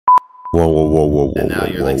Whoa, whoa, whoa, whoa, whoa. And now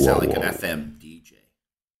you're like sound like whoa. an FM DJ.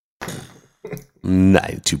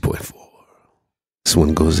 92.4. This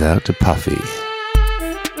one goes out to Puffy.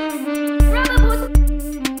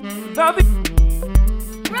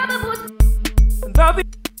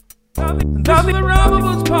 This is the Rubber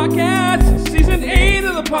Podcast, Season 8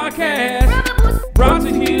 of the podcast. Brought to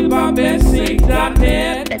you by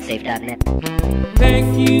BetSafe.net. BetSafe.net.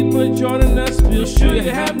 Thank you for joining us. We'll sure you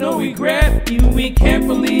have no regret. We can't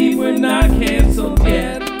believe we're not canceled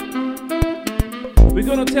yet. We're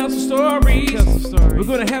gonna tell some stories. We're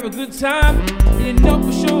gonna have a good time. You know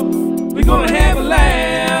for sure we're gonna have a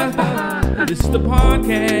laugh. This is the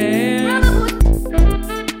podcast.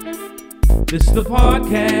 This is the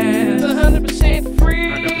podcast. 100%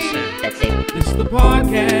 free. 100%. BetSafe. This is the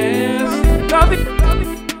podcast.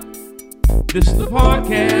 This is the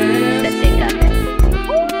podcast. BetSafe.net.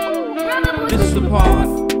 This is the pod.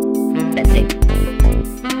 BetSafe.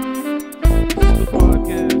 This is the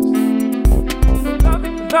podcast.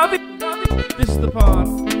 This is the pod.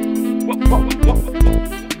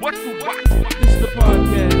 This is the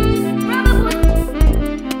podcast.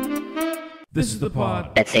 This is the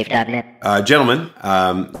pod. BetSafe.net. Gentlemen,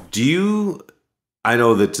 I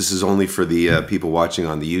know that this is only for the people watching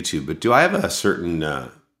on the YouTube, but do I have a certain,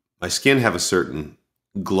 my skin have a certain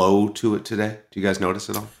glow to it today? Do you guys notice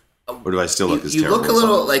it all? Or do I still look as You terrible? look a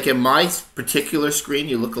little, like in my particular screen,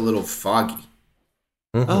 you look a little foggy.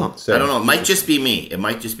 Oh, I don't know. It might just be me.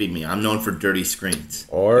 I'm known for dirty screens.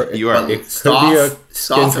 Or you are. it could be a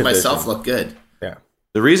Stoff skin and myself condition. look good. Yeah.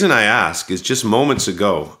 The reason I ask is just moments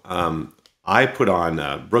ago, I put on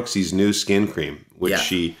Brooksy's new skin cream,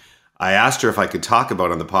 which Yeah. I asked her if I could talk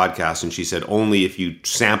about on the podcast, and she said only if you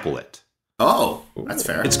sample it. Oh, that's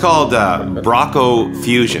fair. It's called Brocco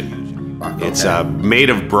Fusion. Okay. It's made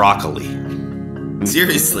of broccoli.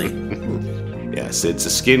 Seriously. Yes, it's a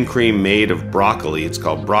skin cream made of broccoli. It's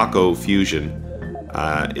called Brocco Fusion.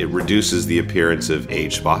 It reduces the appearance of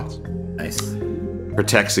age spots, Nice.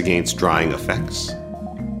 protects against drying effects,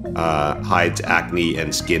 hides acne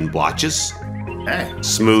and skin blotches, Hey.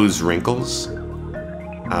 smooths wrinkles,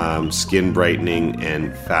 skin brightening,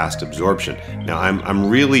 and fast absorption. Now, I'm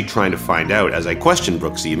really trying to find out, as I questioned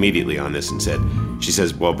Brooksy immediately on this and she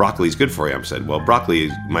says, well, broccoli's good for you. I said, well,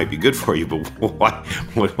 broccoli might be good for you, but why?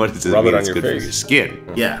 What does it Rub mean it on it's your good for face. your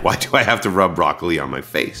skin? Yeah. Why do I have to rub broccoli on my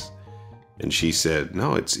face? And she said,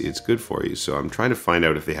 no, it's good for you. So I'm trying to find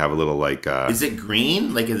out if they have a little like... Is it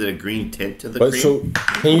green? Like, is it a green tint to the But cream? so,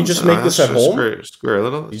 can you just make this at home? Square a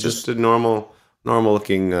little. It's just a normal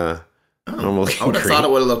looking I would have thought it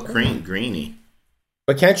would have looked greeny.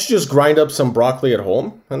 But can't you just grind up some broccoli at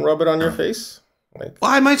home and rub it on your face? Like,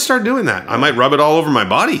 Well, I might start doing that. I might rub it all over my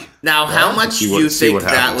body. Now, how much See do what- you see think what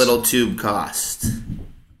that happens. little tube cost?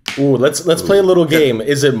 ooh, let's play a little game.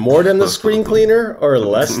 Is it more than the screen cleaner or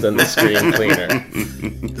less than the screen cleaner?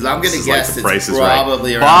 Because I'm going to is guess like the it's Price is Right.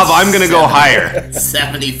 probably around Bob, I'm going to go higher.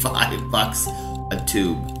 $75 a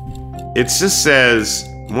tube. It just says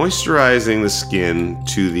moisturizing the skin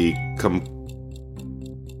to the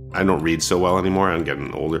I don't read so well anymore. I'm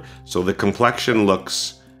getting older. So the complexion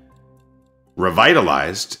looks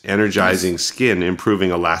revitalized, energizing skin, improving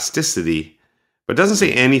elasticity, but it doesn't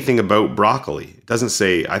say anything about broccoli. It doesn't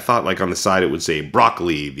say, I thought like on the side it would say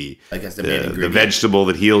broccoli, I guess the main the ingredient. vegetable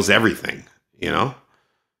that heals everything, you know?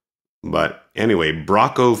 But anyway,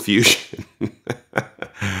 Brocco Fusion.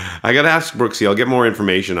 I got to ask Brooksy. I'll get more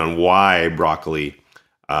information on why broccoli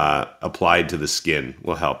applied to the skin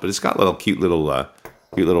will help. But it's got cute little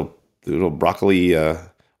broccoli.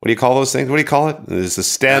 What do you call those things? What do you call it? There's the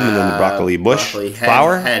stem and then the broccoli bush Broccoli head,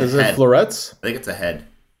 flower. Is it head. florets? I think it's a head.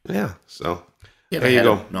 Yeah. So Yeah, there a you head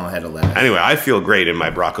go. of- no, a head of lettuce. Anyway, I feel great in my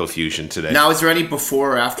Brocco Fusion today. Now, is there any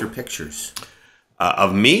before or after pictures?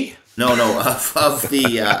 Of me? No, of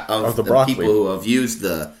the broccoli. people who have used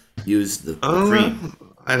the cream.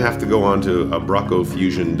 I'd have to go on to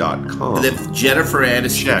broccofusion.com. If Jennifer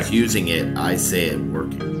Aniston's Check. using it, I say it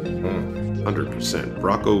working. 100%.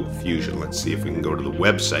 Brocco Fusion. Let's see if we can go to the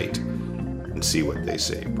website and see what they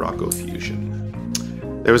say. Brocco Fusion.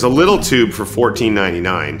 There was a little tube for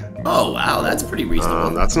 $14.99. Oh wow, that's pretty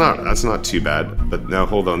reasonable. That's not too bad. But now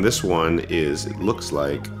hold on. This one is. It looks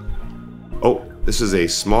like. Oh, this is a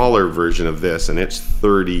smaller version of this, and it's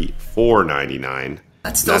 $34.99.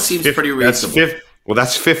 That still seems pretty reasonable.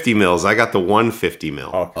 That's 50 mils. I got the 150 mil.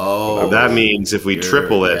 Okay. Oh, That means if we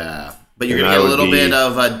triple it, yeah. But you're then gonna get that a little would be- bit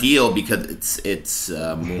of a deal because it's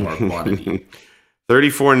more quantity.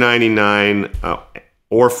 $34.99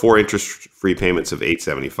 or 4 interest-free payments of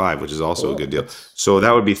 $8.75, which is also a good deal. So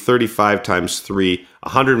that would be 35 times 3,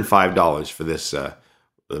 $105 for this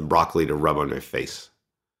broccoli to rub on your face.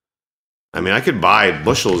 I mean, I could buy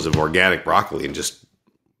bushels of organic broccoli and just,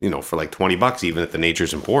 for like $20, even at the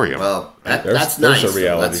Nature's Emporium. Well, that's nice. There's a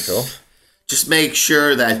reality show. Just make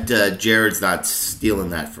sure that Jared's not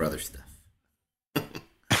stealing that for other stuff.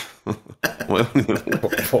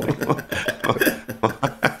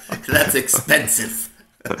 That's expensive.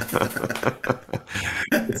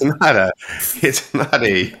 It's not.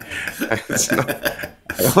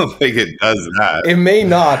 I don't think it does that. It may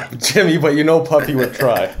not, Jimmy, but Puffy would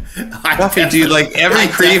try. Puffy, do you like every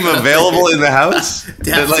cream available in the house?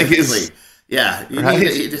 Definitely. Yeah.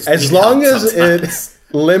 As long as it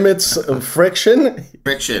limits friction.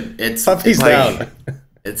 It's Puffy's down.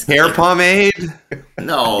 It's hair pomade.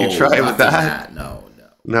 No, you try with that? No,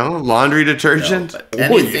 laundry detergent. No,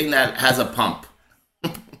 anything that has a pump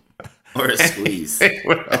or a squeeze.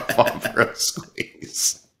 With a pump or a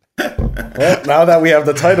squeeze. Well, now that we have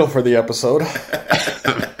the title for the episode,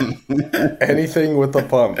 anything with a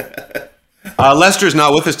pump. Lester's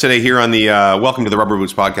not with us today here on the Welcome to the Rubber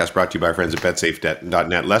Boots podcast, brought to you by our friends at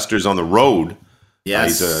betsafe.net. Lester's on the road.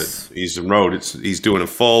 Yes. He's on the road. He's doing a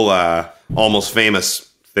full, almost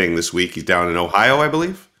famous thing this week. He's down in Ohio, I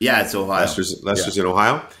believe. Yeah, it's Ohio. Lester's in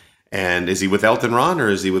Ohio. And is he with Elton Ron or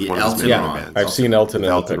is he with one of his bands? I've seen Elton in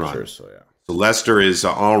the pictures. So, So Lester is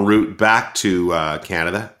en route back to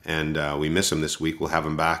Canada, and we miss him this week. We'll have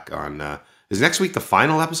him back on... is next week the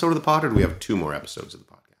final episode of the pod, or do we have 2 more episodes of the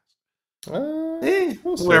podcast?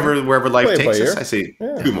 Wherever life takes us, I say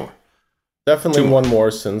 2 more. Definitely 1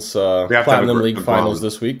 more since Platinum League finals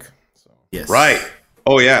this week. So. Yes. Right.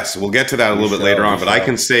 Oh, yes. We'll get to that a little bit later on. But I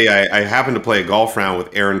can say I happened to play a golf round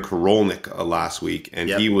with Aaron Korolnik last week, and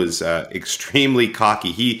he was extremely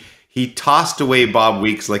cocky. He tossed away Bob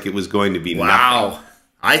Weeks like it was going to be nothing. Wow.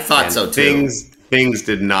 I thought so, too. Things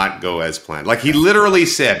did not go as planned. Like, he literally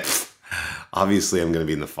said, obviously, I'm going to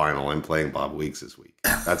be in the final. I'm playing Bob Weeks this week.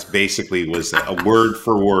 That's basically was a word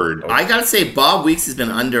for word. I got to say, Bob Weeks has been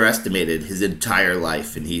underestimated his entire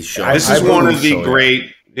life, and he's shown... This is one of the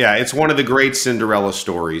great... Yeah, it's one of the great Cinderella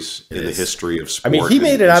stories in the history of sport. I mean, he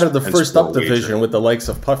made it out of the first up division with the likes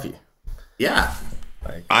of Puffy. Yeah.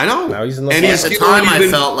 I know. Now he's in the and at the time, I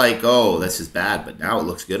felt like, oh, this is bad, but now it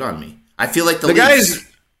looks good on me. I feel like the guys...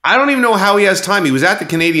 I don't even know how he has time. He was at the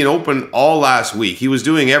Canadian Open all last week. He was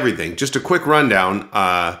doing everything. Just a quick rundown.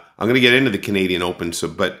 I'm going to get into the Canadian Open,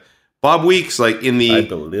 but Bob Weeks, like in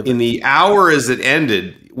the hour as it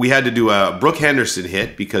ended, we had to do a Brooke Henderson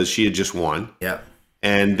hit because she had just won. Yeah.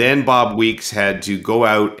 And then Bob Weeks had to go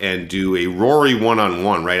out and do a Rory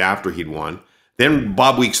one-on-one right after he'd won. Then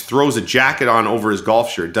Bob Weeks throws a jacket on over his golf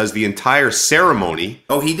shirt, does the entire ceremony.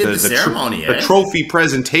 Oh, he did the ceremony, the trophy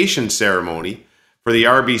presentation ceremony for the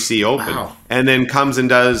RBC Open. Wow. And then comes and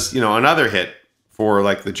does, another hit for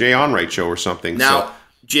like the Jay Onright show or something. Now,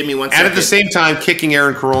 Jimmy, one second. And at the same time, kicking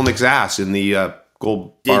Aaron Korolnik's ass in the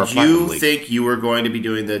Gold Bar Platinum League. Did you think you were going to be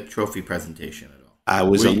doing the trophy presentation at all? I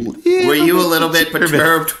was. Were you a little bit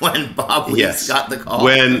perturbed when Bob Weeks got the call?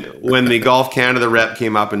 When the Golf Canada rep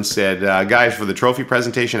came up and said, "Guys, for the trophy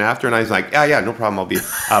presentation after," and I was like, "Yeah, no problem. I'll be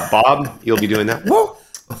Bob. You'll be doing that." Whoa,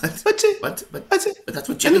 that's it. That's it. But that's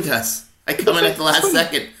what Jimmy does. I come in at the last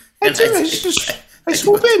second. I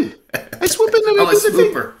swoop in. I swoop in. I'm a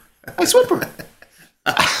swooper. I swooper.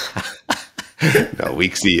 No,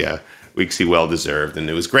 Weeksy well deserved, and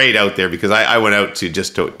it was great out there because I went out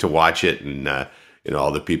to watch it, and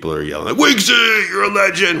all the people are yelling like, "Weeksy, you're a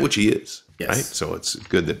legend," which he is. Yes. Right? So it's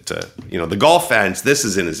good that the golf fans. This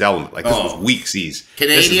is in his element. Like this was Weeksy's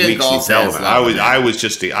Canadian golf fans. I was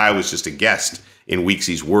just a guest in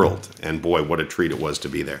Weeksy's world, and boy, what a treat it was to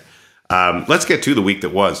be there. Let's get to the week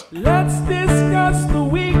that was. Let's discuss the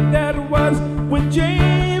week that was with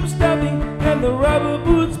James Duffy and the Rubber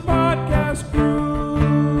Boots podcast crew.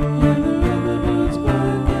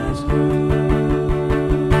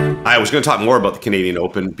 I was going to talk more about the Canadian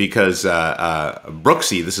Open because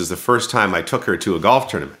Brooksy, this is the first time I took her to a golf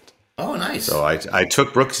tournament. Oh, nice. So I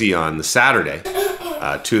took Brooksy on the Saturday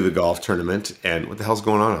to the golf tournament. And what the hell's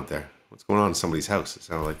going on out there? What's going on in somebody's house? It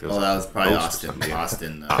sounded like there was that was probably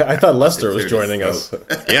Austin. I thought Lester was joining us.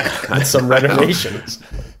 Yeah. Had some renovations.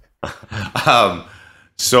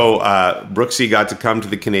 So Brooksy got to come to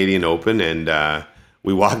the Canadian Open, and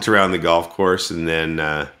we walked around the golf course, and then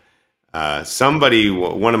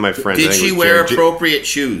one of my friends... Did she wear appropriate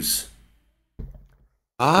shoes?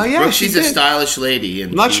 Yeah, she's a stylish lady.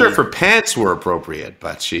 And I'm not sure if her pants were appropriate,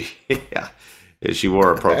 but she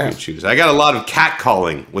wore appropriate shoes. I got a lot of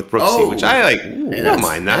catcalling with Brooksy, which I like. Don't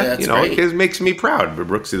mind that. It makes me proud. But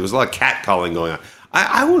Brooksy, there was a lot of catcalling going on.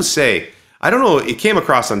 I will say, I don't know, it came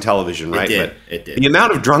across on television, right? It did. The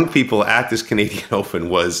amount of drunk people at this Canadian Open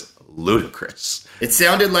was ludicrous. It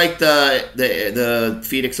sounded like the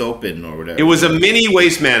Phoenix Open or whatever. It was a mini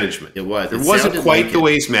Waste Management. It was. It wasn't quite like the it.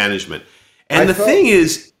 Waste Management. And I the thing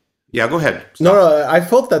is, yeah, go ahead. No, I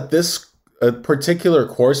felt that this particular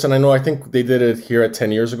course, and I think they did it here at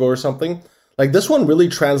 10 years ago or something. Like this one really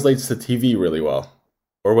translates to TV really well.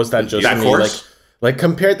 Or was that just That me? course? Like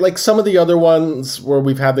compared, like some of the other ones where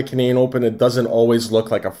we've had the Canadian Open, it doesn't always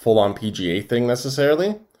look like a full-on PGA thing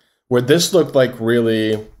necessarily. Where this looked like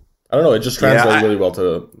really, I don't know, it just translated really well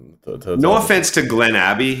to no offense to Glen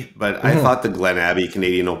Abbey, but I thought the Glen Abbey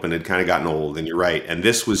Canadian Open had kind of gotten old, and you're right. And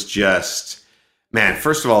this was just, man,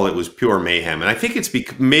 first of all, it was pure mayhem. And I think it's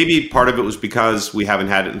maybe part of it was because we haven't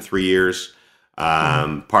had it in 3 years.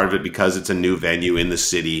 Part of it because it's a new venue in the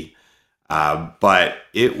city. But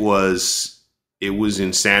it was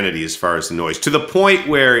insanity as far as the noise, to the point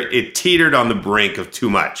where it teetered on the brink of too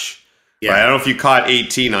much. Yeah. Right? I don't know if you caught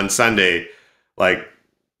 18 on Sunday. Like,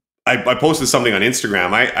 I posted something on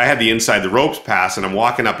Instagram. I had the inside the ropes pass, and I'm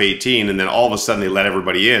walking up 18, and then all of a sudden they let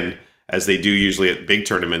everybody in, as they do usually at big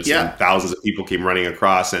tournaments. Yeah. And thousands of people came running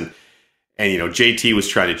across, and JT was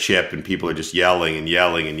trying to chip, and people are just yelling and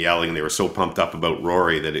yelling and yelling, and they were so pumped up about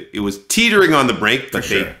Rory that it was teetering on the brink, but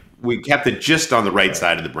we kept it just on the right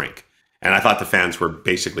side of the brink. And I thought the fans were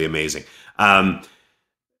basically amazing.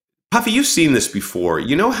 Puffy, you've seen this before.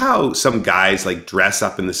 You know how some guys like dress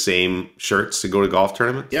up in the same shirts to go to golf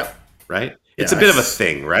tournaments? Yep. Right? It's a bit of a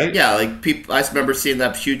thing, right? Yeah, like people. I remember seeing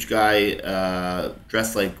that huge guy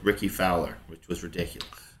dressed like Ricky Fowler, which was ridiculous.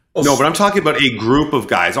 No, but I'm talking about a group of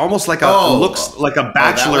guys, almost like looks like a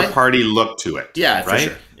bachelor party look to it. Yeah, right? For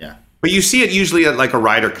sure. Yeah. But you see it usually at like a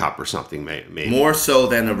Ryder Cup or something, maybe. More so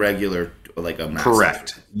than a regular, like a Masters.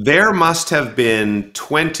 Correct. There must have been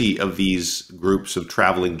 20 of these groups of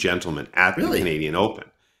traveling gentlemen at the Canadian Open.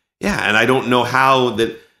 Yeah, and I don't know how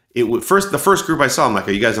that it would. The first group I saw, I'm like,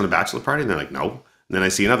 are you guys on a bachelor party? And they're like, no. And then I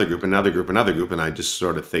see another group, and I just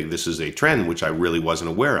sort of think this is a trend, which I really wasn't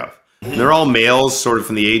aware of. And they're all males, sort of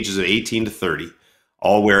from the ages of 18 to 30,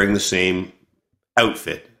 all wearing the same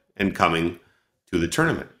outfit and coming to the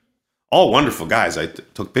tournament. All wonderful guys. I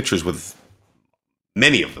took pictures with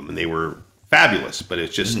many of them, and they were fabulous. But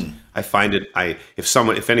it's just, I find it.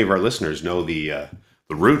 If any of our listeners know the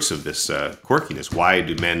roots of this quirkiness, why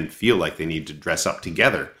do men feel like they need to dress up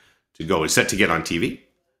together to go? Is that to get on TV?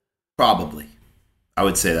 Probably, I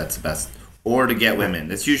would say that's the best. Or to get women.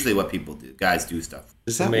 That's usually what people do. Guys do stuff.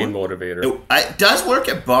 Is that the main motivator? It does work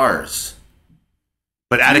at bars.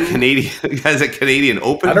 But at a Canadian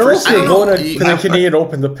Open? I don't know if you're going to the Canadian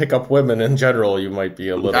Open to pick up women in general. You might be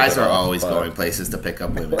a little guys are always going places to pick up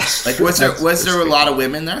women. Like, was there a lot of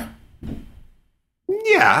women there?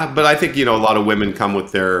 Yeah, but I think, a lot of women come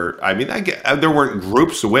with their... I mean, there weren't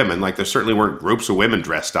groups of women. Like, there certainly weren't groups of women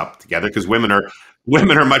dressed up together, because women are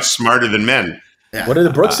much smarter than men. Yeah. What did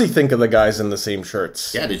Brooksy think of the guys in the same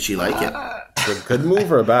shirts? Yeah, did she like it? A good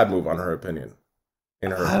move or a bad move, on her opinion?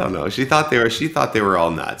 I don't know. She thought they were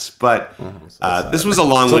all nuts, but this was a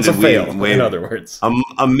long-winded fail. In other words,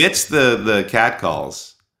 amidst the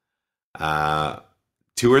catcalls, 2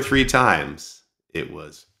 or 3 times it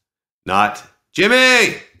was not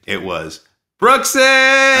Jimmy. It was Brooksy.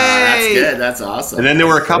 That's good. That's awesome. And then there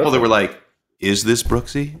were a couple that were like, "Is this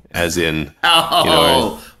Brooksy?" As in,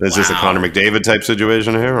 is this a Connor McDavid type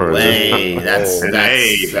situation here? Or that's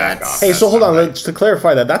hey, so hold on. To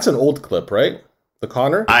clarify that's an old clip, right? The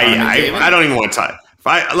Connor? I don't even want to talk.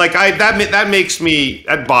 That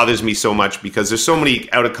bothers me so much, because there's so many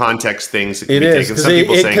out of context things that can be taken. Some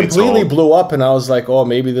people it completely blew up, and I was like, oh,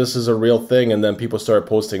 maybe this is a real thing. And then people started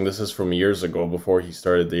posting this is from years ago before he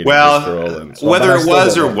started dating this girl. And so, whether it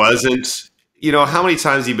was or wasn't, how many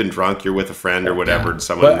times you've been drunk, you're with a friend or whatever, and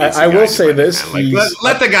someone. But I will say this: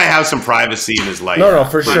 let the guy have some privacy in his life. No,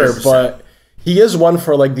 for sure, but. He is one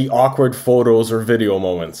for like the awkward photos or video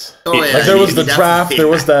moments. Oh, yeah, like there was the draft, there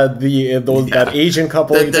was that Asian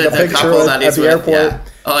couple he took a picture at the airport. Yeah.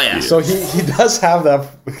 Oh yeah. So he does have that,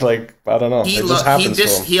 like, I don't know.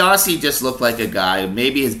 He honestly just looked like a guy.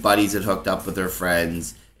 Maybe his buddies had hooked up with their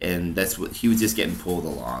friends, and that's what he was just getting pulled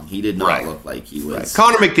along. He did not look like he was. Right.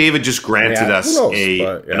 Connor McDavid just granted us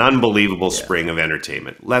an unbelievable spring of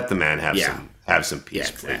entertainment. Let the man have some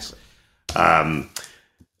peace, please.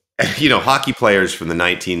 Hockey players from the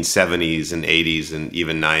 1970s and 80s and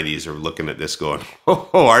even 90s are looking at this going,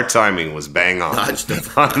 our timing was bang on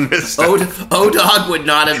this stuff. O-Dog would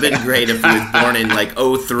not have been great if he was born in like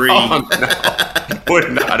 03. Oh, no.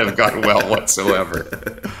 Would not have gone well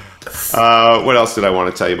whatsoever. What else did I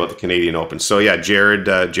want to tell you about the Canadian Open? So yeah,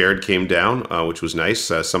 Jared came down, which was nice.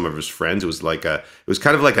 Some of his friends. It was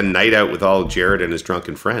kind of like a night out with all Jared and his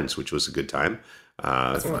drunken friends, which was a good time.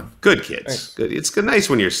 That's fun. Good kids. Nice. Good. It's nice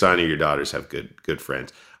when your son or your daughters have good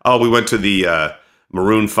friends. Oh, we went to the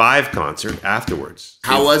Maroon 5 concert afterwards.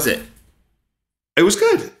 How was it? It was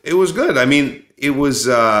good. It was good. I mean, it was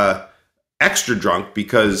extra drunk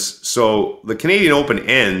because the Canadian Open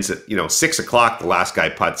ends at 6 o'clock. The last guy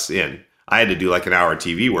putts in. I had to do like an hour of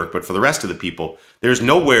TV work, but for the rest of the people, there's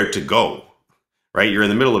nowhere to go. Right, you're in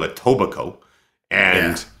the middle of Etobicoke,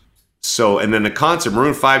 and then the concert.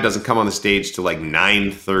 Maroon 5 doesn't come on the stage till like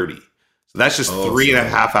 9:30. So that's just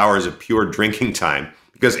 3.5 hours of pure drinking time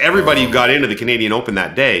because everybody who got into the Canadian Open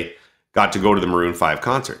that day got to go to the Maroon 5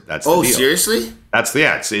 concert. That's the deal. Seriously? That's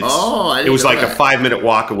it's I didn't it was know like that. a 5-minute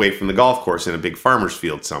walk away from the golf course in a big farmer's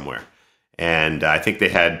field somewhere. And I think they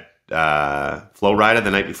had Flo Rida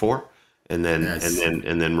the night before, and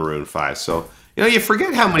then Maroon 5. So you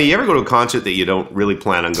forget how many. You ever go to a concert that you don't really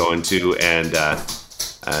plan on going to, and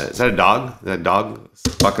is that a dog? Is that a dog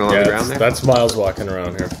walking along the ground there? That's Miles walking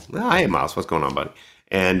around here. Hi, Miles. What's going on, buddy?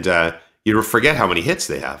 And you forget how many hits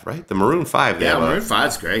they have, right? The Maroon 5. Maroon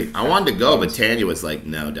 5's great. I wanted to go, but Tanya was like,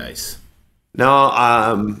 no dice. No,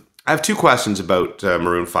 I have two questions about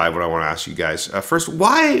Maroon 5. What I want to ask you guys. First,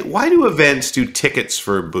 why do events do tickets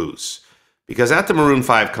for booze? Because at the Maroon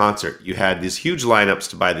 5 concert, you had these huge lineups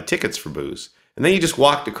to buy the tickets for booze. And then you just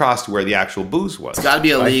walked across to where the actual booze was. It's got to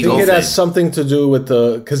be I illegal. think it has something to do with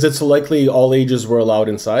because it's likely all ages were allowed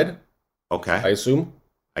inside. Okay. I assume.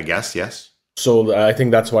 I guess, yes. So I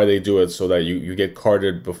think that's why they do it, so that you get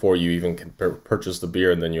carded before you even can purchase the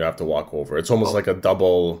beer, and then you have to walk over. It's almost like a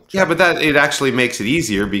double. Yeah, but it actually makes it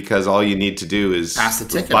easier because all you need to do is Pass the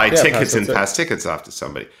ticket. buy Yeah, tickets pass the and ticket. pass tickets off to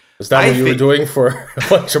somebody. Is that what you were doing for a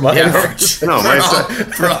bunch of money? No, my son,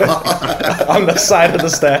 On the side of the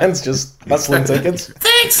stands, just hustling tickets.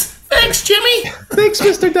 Thanks, Jimmy. Thanks,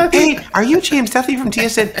 Mr. Duffy. hey, are you James Duffy from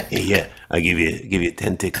TSN? Hey, yeah, I'll give you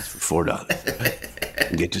 10 tickets for $4.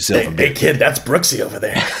 And get yourself a Hey, beer. kid, that's Brooksy over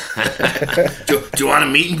there. Do you want a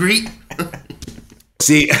meet and greet?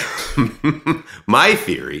 See, my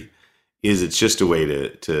theory is it's just a way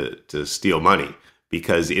to steal money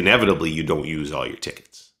because inevitably you don't use all your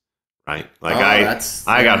tickets, right? Like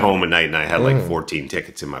I got home at night and I had like 14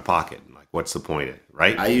 tickets in my pocket. Like, what's the point of it,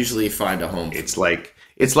 right? I usually find a home. It's like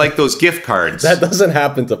those gift cards. That doesn't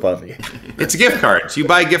happen to Puffy. It's gift cards. You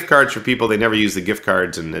buy gift cards for people, they never use the gift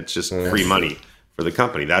cards, and it's just free money for the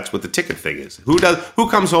company. That's what the ticket thing is. Who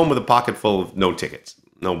comes home with a pocket full of no tickets?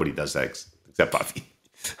 Nobody does that except Puffy.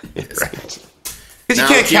 Right. Because you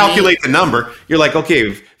can't calculate the number. You're like,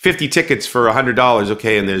 okay, 50 tickets for $100.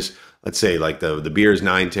 Okay, and there's, let's say, like the beer's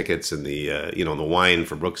 9 tickets, and the the wine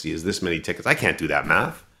for Brooksy is this many tickets. I can't do that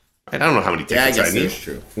math. I don't know how many tickets I guess I need. that's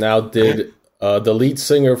true. Now, did the lead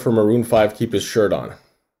singer for Maroon 5 keep his shirt on?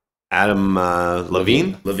 Adam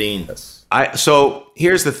Levine. Yes. So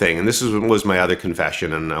here's the thing, and this was my other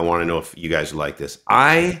confession, and I want to know if you guys like this.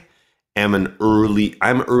 I'm an early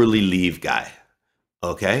leave guy.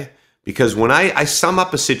 Okay. Because when I sum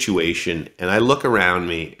up a situation and I look around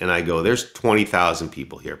me and I go, there's 20,000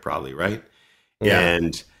 people here probably, right? Yeah.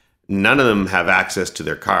 And none of them have access to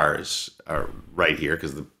their cars right here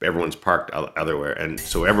because everyone's parked otherwhere. And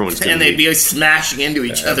so everyone's going to And they'd be smashing into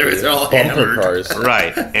each other as they're all Bumper hammered. cars.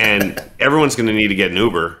 right. And everyone's going to need to get an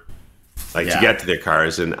Uber to get to their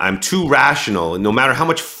cars. And I'm too rational. And no matter how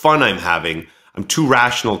much fun I'm having, I'm too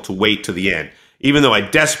rational to wait to the end. Even though I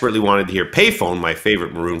desperately wanted to hear Payphone, my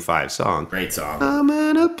favorite Maroon 5 song. Great song. I'm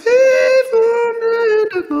in a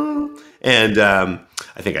payphone. And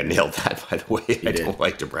I think I nailed that, by the way. I don't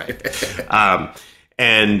like to brag.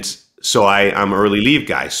 And so I'm early leave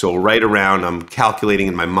guy. So right around, I'm calculating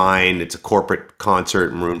in my mind, it's a corporate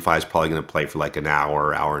concert. Maroon 5 is probably going to play for like an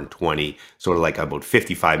hour and 20. Sort of like about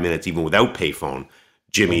 55 minutes, even without Payphone.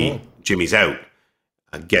 Jimmy's out,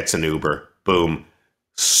 gets an Uber, boom.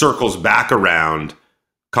 Circles back around,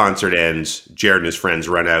 concert ends, Jared and his friends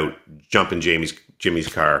run out, jump in Jimmy's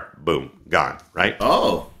car, boom, gone, right?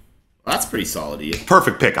 Oh, that's pretty solid of you.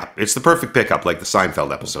 Perfect pickup. It's the perfect pickup, like the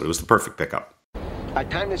Seinfeld episode. It was the perfect pickup. I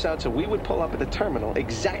timed this out so we would pull up at the terminal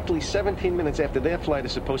exactly 17 minutes after their flight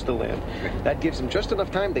is supposed to land. That gives them just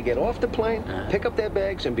enough time to get off the plane, pick up their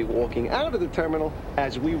bags, and be walking out of the terminal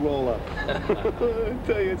as we roll up. I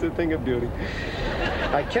tell you, it's a thing of beauty.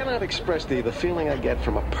 I cannot express to you the feeling I get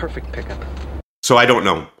from a perfect pickup. So I don't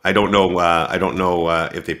know. I don't know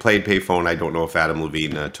if they played Payphone. I don't know if Adam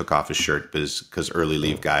Levine took off his shirt because early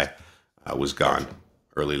leave guy was gone.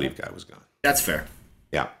 Early leave guy was gone. That's fair.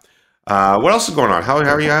 Yeah. What else is going on? How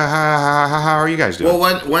are you? How are you guys doing?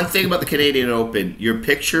 Well, one thing about the Canadian Open, your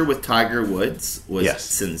picture with Tiger Woods was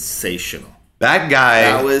sensational. That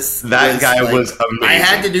guy was amazing. I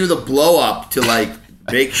had to do the blow up to like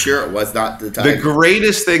Make sure it was not the Tiger. The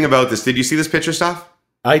greatest thing about this, did you see this picture, stuff?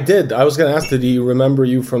 I did. I was going to ask, did he remember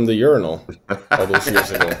you from the urinal all those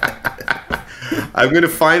years ago? I'm going to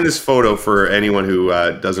find this photo for anyone who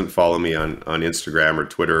doesn't follow me on Instagram or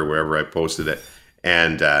Twitter or wherever I posted it,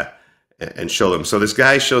 and show them. So this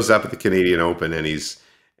guy shows up at the Canadian Open, and he's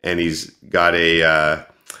got a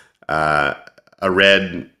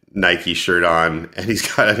red Nike shirt on, and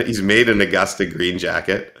he's made an Augusta green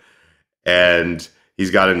jacket, and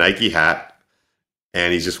he's got a Nike hat,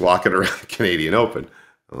 and he's just walking around the Canadian Open.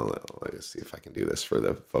 Let's see if I can do this for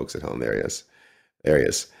the folks at home. There he is.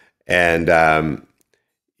 And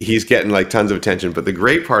he's getting like tons of attention. But the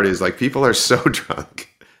great part is like people are so drunk.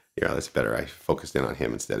 Yeah, that's better. I focused in on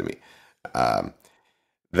him instead of me.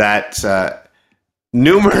 That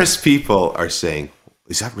numerous people are saying,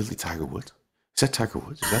 "Is that really Tiger Woods? Is that Tiger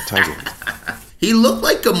Woods? Is that Tiger Woods?" He looked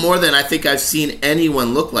like him more than I think I've seen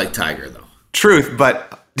anyone look like Tiger, though. Truth,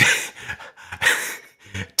 but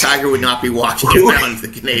Tiger would not be walking around the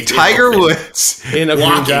Canadian Tiger Open. Woods In a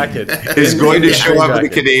green jacket. is going to show up at the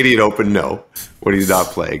jacket. Canadian Open, no, when he's not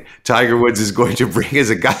playing. Tiger Woods is going to bring his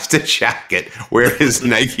Augusta jacket, wear his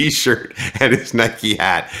Nike shirt and his Nike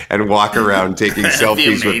hat, and walk around taking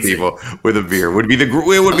selfies with people with a beer. It would be the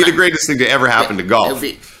greatest thing to ever happen to golf.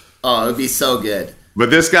 It would be so good. But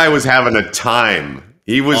this guy was having a time.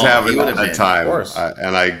 He was having a time. Of course.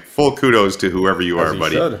 And I full kudos to whoever you are, he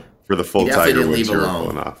buddy, should. for the full He definitely Tiger didn't Woods leave you're alone.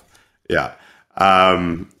 pulling off. Yeah.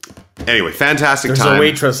 Anyway, fantastic There's time. a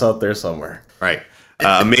waitress out there somewhere. Right.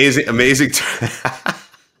 Amazing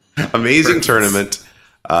tournament.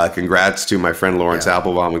 Congrats to my friend Lawrence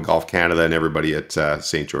Applebaum with Golf Canada and everybody at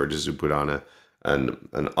St. George's who put on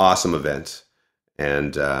an awesome event.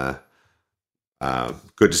 And good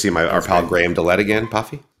to see our pal Graham Dillette again,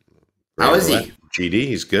 Puffy. How is he? GD,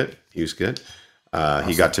 he's good. He was good.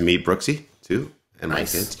 He got to meet Brooksy too, and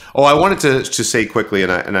Nice. my kids. Oh, I wanted to say quickly,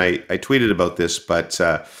 and I tweeted about this, but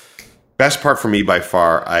best part for me by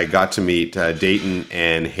far, I got to meet Dayton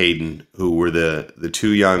and Hayden, who were the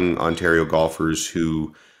two young Ontario golfers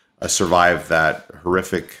who survived that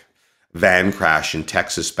horrific van crash in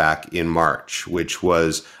Texas back in March, which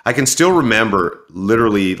was, I can still remember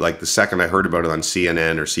literally like the second I heard about it on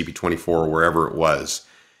CNN or CP24 or wherever it was.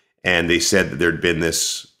 And they said that there'd been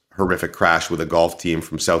this horrific crash with a golf team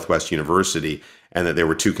from Southwest University, and that there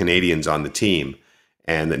were two Canadians on the team,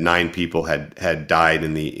 and that 9 people had died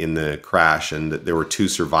in the crash, and that there were 2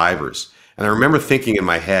 survivors. And I remember thinking in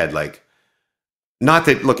my head, like, not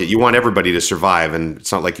that, look, you want everybody to survive, and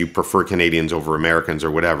it's not like you prefer Canadians over Americans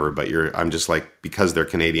or whatever, but I'm just like, because they're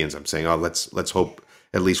Canadians, I'm saying, oh, let's hope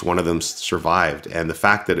at least one of them survived. And the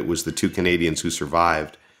fact that it was the 2 Canadians who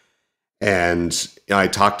survived, and I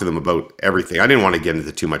talked to them about everything. I didn't want to get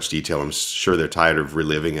into too much detail. I'm sure they're tired of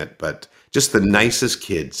reliving it, but just the nicest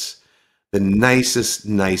kids, the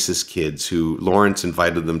nicest kids who Lawrence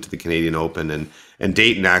invited them to the Canadian Open, and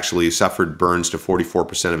Dayton actually suffered burns to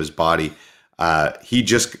 44% of his body.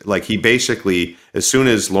 He basically, as soon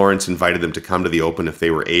as Lawrence invited them to come to the Open if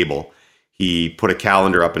they were able, he put a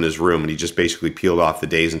calendar up in his room, and he just basically peeled off the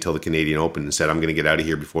days until the Canadian Open and said, I'm going to get out of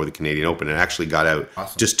here before the Canadian Open, and actually got out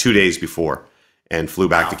just 2 days before and flew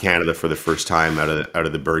back to Canada for the first time out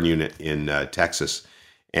of the burn unit in Texas,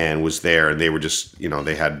 and was there. And they were just,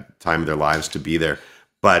 they had time of their lives to be there.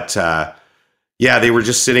 But they were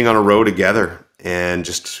just sitting on a row together, and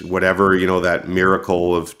just whatever, that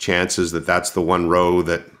miracle of chances that's the one row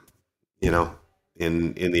that,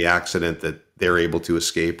 in the accident that they're able to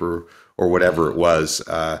escape or whatever it was.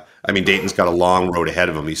 Dayton's got a long road ahead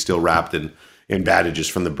of him. He's still wrapped in bandages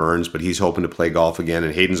from the burns, but he's hoping to play golf again.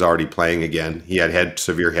 And Hayden's already playing again. He had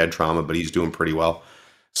severe head trauma, but he's doing pretty well.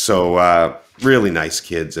 So really nice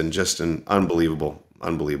kids, and just an unbelievable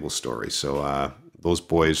story. So those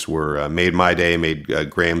boys made my day, made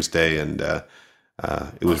Graham's day, and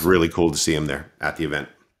it was really cool to see him there at the event.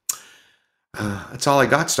 That's all I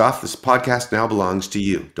got, Stoff. This podcast now belongs to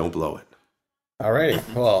you. Don't blow it. All right.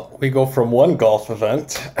 Well, we go from one golf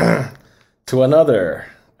event to another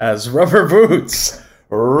as Rubber Boots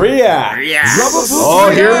react.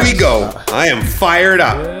 Oh, here we go. I am fired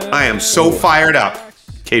up. I am so fired up.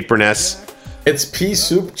 Kate Burness. It's pea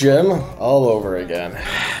soup Jim all over again.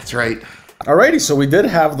 That's right. Alrighty, so we did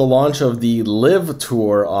have the launch of the Live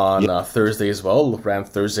Tour on Thursday as well. Ran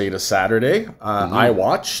Thursday to Saturday. I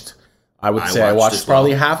watched. I watched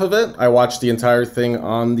probably half of it. I watched the entire thing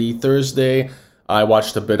on the Thursday. I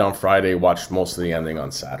watched a bit on Friday, watched most of the ending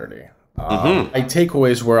on Saturday. My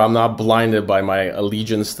takeaways were I'm not blinded by my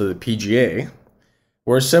allegiance to the PGA,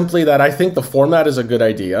 were simply that I think the format is a good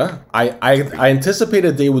idea. I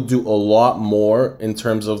anticipated they would do a lot more in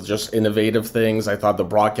terms of just innovative things. I thought the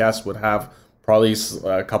broadcast would have probably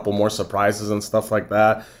a couple more surprises and stuff like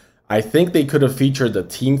that. I think they could have featured the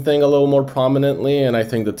team thing a little more prominently, and I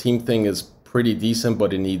think the team thing is pretty decent,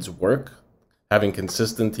 but it needs work. Having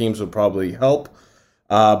consistent teams would probably help.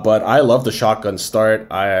 But I love the shotgun start.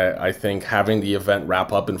 I think having the event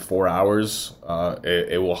wrap up in 4 hours,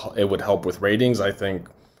 it would help with ratings. I think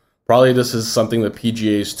probably this is something the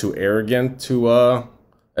PGA is too arrogant to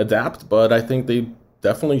adapt, but I think they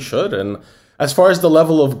definitely should. And as far as the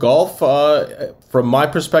level of golf, from my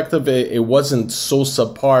perspective, it wasn't so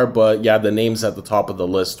subpar, but yeah, the names at the top of the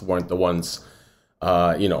list weren't the ones,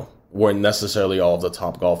 weren't necessarily all of the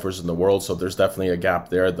top golfers in the world, so there's definitely a gap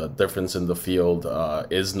there. The difference in the field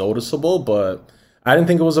is noticeable, but I didn't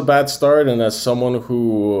think it was a bad start, and as someone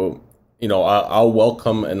who, I'll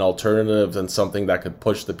welcome an alternative and something that could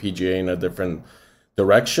push the PGA in a different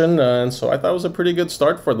direction, and so I thought it was a pretty good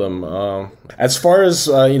start for them. As far as,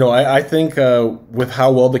 I think with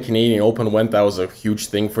how well the Canadian Open went, that was a huge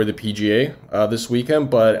thing for the PGA this weekend,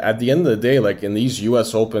 but at the end of the day, like in these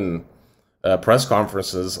US Open press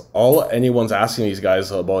conferences, all anyone's asking these guys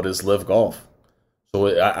about is live golf.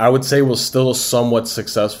 So I would say it was still a somewhat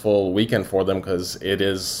successful weekend for them because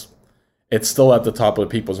it's still at the top of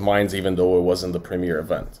people's minds, even though it wasn't the premier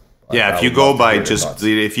event. Yeah, if you go by just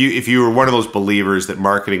if you were one of those believers that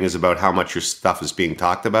marketing is about how much your stuff is being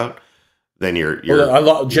talked about, then you're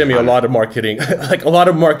Jimmy. A lot of marketing, like a lot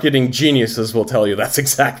of marketing geniuses, will tell you that's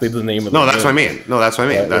exactly the name of. No, that's what I mean. That's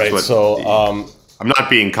right, what. So. I'm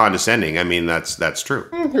not being condescending. I mean, that's true.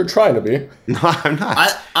 You're trying to be. No, I'm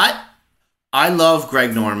not. I love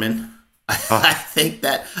Greg Norman. I think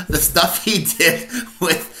that the stuff he did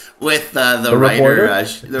with the writer,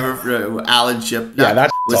 Alan Ship,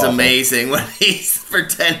 that was awful. Amazing when he's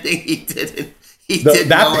pretending he didn't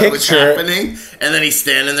know what was happening, and then he's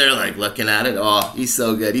standing there like looking at it. Oh, he's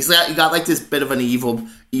so good. He got like this bit of an evil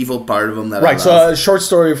part of him that I love. So a short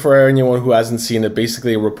story for anyone who hasn't seen it.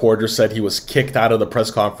 Basically, a reporter said he was kicked out of the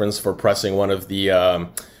press conference for pressing one of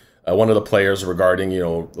the players regarding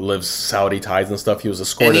Liv's Saudi ties and stuff. He was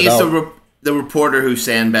escorted out. And he's the reporter who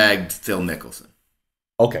sandbagged Phil Mickelson.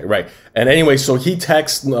 Okay, right. And anyway, so he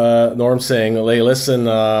texts Norm saying, "Hey, listen,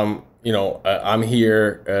 I'm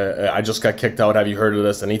here. I just got kicked out. Have you heard of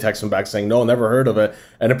this?" And he texts him back saying, "No, never heard of it."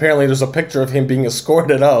 And apparently there's a picture of him being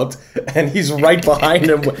escorted out, and he's right behind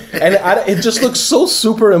him. And it just looks so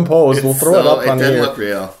superimposed. We'll throw it up on here. It didn't look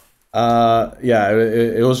real.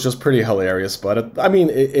 It was just pretty hilarious. But,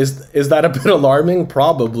 is that a bit alarming?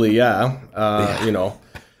 Probably, yeah.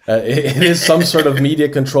 It is some sort of media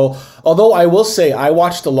control. Although I will say I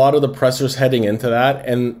watched a lot of the pressers heading into that,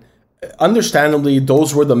 and understandably,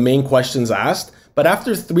 those were the main questions asked. But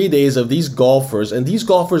after 3 days of these golfers, and these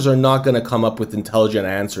golfers are not going to come up with intelligent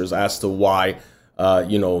answers as to why,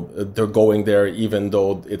 they're going there, even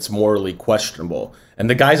though it's morally questionable. And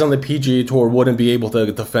the guys on the PGA Tour wouldn't be able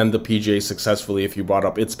to defend the PGA successfully if you brought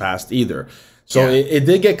up its past either. So it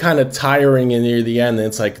did get kind of tiring near the end. And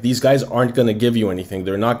it's like, these guys aren't going to give you anything.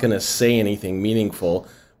 They're not going to say anything meaningful.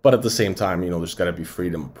 But at the same time, there's got to be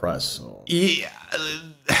freedom of press. So. Yeah.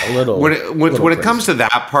 When it comes to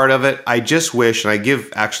that part of it, I just wish, and I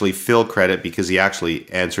give actually Phil credit because he actually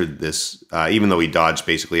answered this, even though he dodged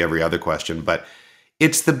basically every other question. But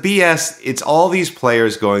it's the BS. It's all these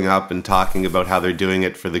players going up and talking about how they're doing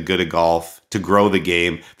it for the good of golf, to grow the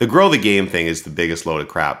game. The grow the game thing is the biggest load of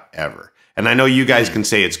crap ever. And I know you guys can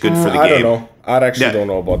say it's good for the game. I don't know. I actually don't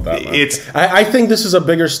know about that. Man. I think this is a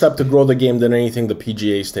bigger step to grow the game than anything the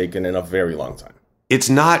PGA's taken in a very long time. It's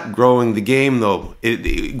not growing the game, though.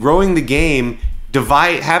 Growing the game,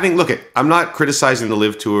 I'm not criticizing the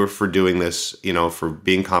LIV Tour for doing this, for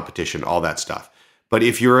being competition, all that stuff. But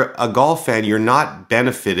if you're a golf fan, you're not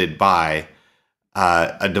benefited by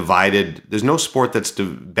there's no sport that's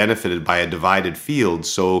benefited by a divided field.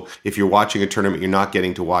 So if you're watching a tournament, you're not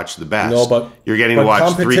getting to watch the best. No, but you're getting to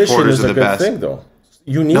watch 3/4 of the best. Thing, though.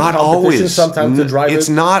 You need not competition sometimes to drive it. It's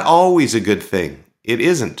not always a good thing. It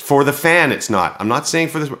isn't. For the fan, it's not. I'm not saying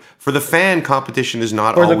for the fan, competition is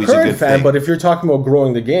not always a good thing. For the current fan, but if you're talking about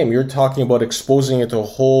growing the game, you're talking about exposing it to a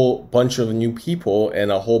whole bunch of new people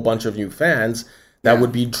and a whole bunch of new fans that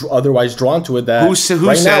would be otherwise drawn to it. That who says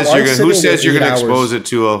you're going to expose it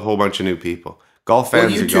to a whole bunch of new people? Golf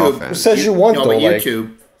fans are golf fans. Who says you want though?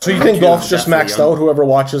 YouTube. So you think golf's just maxed out? Whoever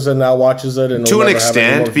watches it now watches it, and to an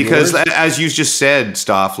extent, because as you just said,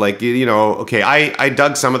 stuff like okay, I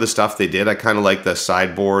dug some of the stuff they did. I kind of like the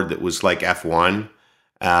sideboard that was like F1,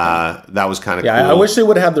 That was kind of cool. I wish they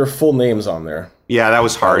would have their full names on there. Yeah, that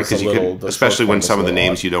was hard because you could, especially when some of the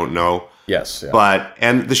names you don't know. Yes, yeah. But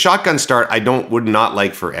and the shotgun start, would not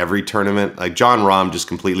like for every tournament. Like John Rahm just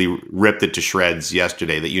completely ripped it to shreds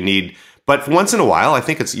yesterday. That you need, but once in a while, I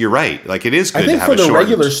think you're right. Like it is good. I think to have for the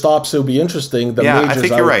regular stops, it would be interesting. The majors, I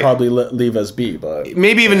think you're right. Probably leave as B, but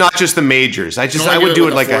maybe even not just the majors. I would do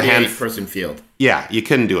it like a person field. Yeah, you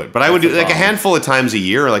couldn't do it, but I would do it like a handful of times a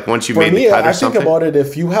year. Like once you made the cut or something. I think about it.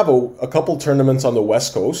 If you have a couple tournaments on the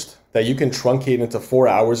West Coast that you can truncate into 4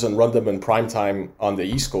 hours and run them in prime time on the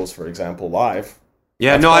East Coast, for example, live.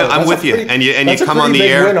 Yeah, I'm with you. And you come on the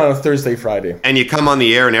air win on a Thursday, Friday. And you come on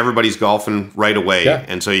the air and everybody's golfing right away,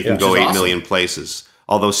 and so you can go 8 million places.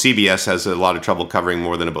 Although CBS has a lot of trouble covering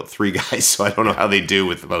more than about 3 guys, so I don't know how they do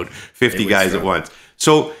with about 50 guys at once.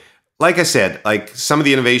 So, like I said, like some of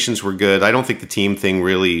the innovations were good. I don't think the team thing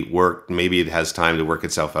really worked. Maybe it has time to work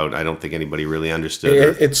itself out. I don't think anybody really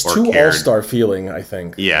understood. It's too all-star feeling, I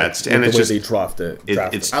think. Yeah, it's the way they drafted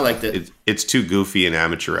it. I liked it. It's too goofy and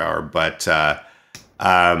amateur hour, but.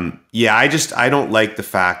 I don't like the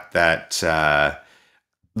fact that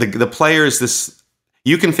the players.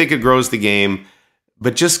 You can think it grows the game,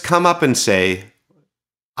 but just come up and say,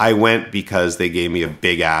 "I went because they gave me a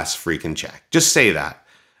big ass freaking check." Just say that.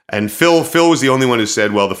 And Phil was the only one who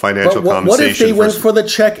said, "Well, the financial compensation." What if they went for the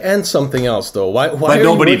check and something else, though? Why are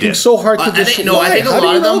you working so hard to I think a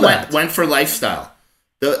lot of them went for lifestyle.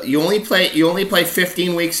 You only play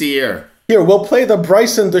 15 weeks a year. Here, we'll play the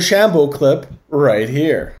Bryson DeChambeau clip right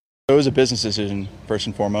here. It was a business decision, first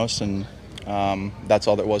and foremost, and that's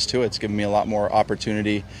all there was to it. It's given me a lot more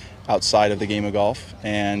opportunity outside of the game of golf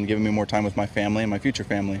and giving me more time with my family and my future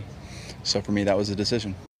family. So for me, that was a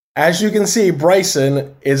decision. As you can see,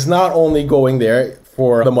 Bryson is not only going there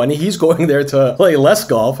for the money, he's going there to play less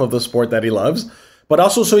golf of the sport that he loves, but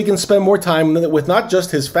also so he can spend more time with not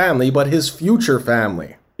just his family, but his future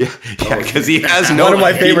family. Yeah, because he has no. One of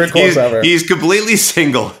my favorite quotes ever. He's completely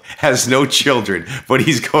single, has no children, but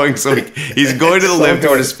he's going to the LIV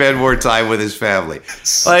Tour to spend more time with his family.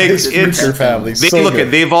 Like his future family.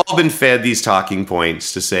 They've all been fed these talking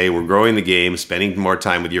points to say we're growing the game, spending more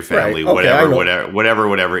time with your family,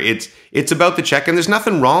 whatever. It's about the check, and there's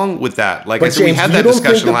nothing wrong with that. Like I said, we had that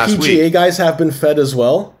discussion last week. You don't think the PGA guys have been fed as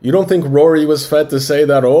well? You don't think Rory was fed to say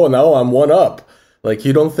that? Oh, no, I'm one up. Like,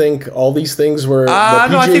 you don't think all these things were... No,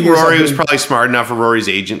 I think Rory was probably smart enough, or Rory's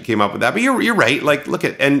agent came up with that. But you're right. Like, look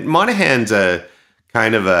at... And Monahan's that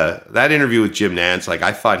interview with Jim Nantz, like,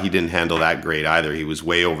 I thought he didn't handle that great either. He was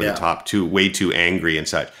way over the top, way too angry and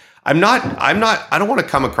such. I don't want to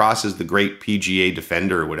come across as the great PGA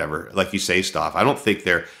defender or whatever, like you say, Stoff. I don't think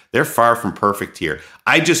they're far from perfect here.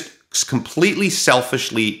 I just completely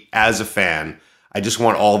selfishly, as a fan... I just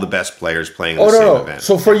want all the best players playing in the same event.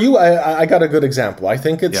 So for you, I got a good example. I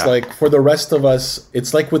think it's like for the rest of us,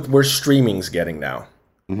 it's like with where streaming's getting now.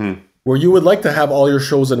 Mm-hmm. Where you would like to have all your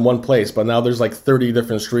shows in one place, but now there's like 30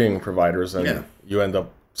 different streaming providers, and you end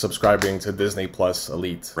up subscribing to Disney Plus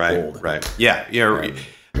Elite Gold. Right. Yeah.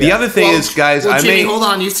 The other thing is, guys, Jimmy, hold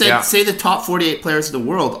on. You said say the top 48 players in the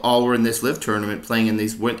world all were in this LIV tournament playing in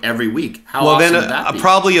these every week. How awesome would that be?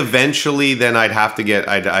 Probably eventually, then I'd have to get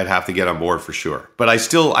on board for sure. But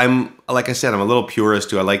I'm like I said, I'm a little purist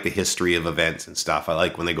too. I like the history of events and stuff. I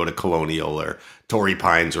like when they go to Colonial or Torrey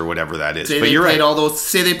Pines or whatever that is. Say they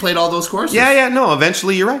played all those courses. Yeah. No,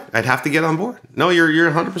 eventually you're right. I'd have to get on board. No, you're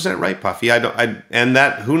 100% right, Puffy. And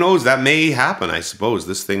that, who knows, that may happen. I suppose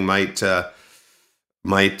this thing might go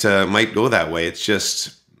that way. It's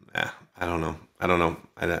just, I don't know. I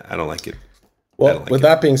don't like it. Well, with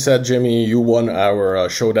that being said, Jimmy, you won our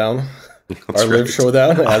showdown, our LIV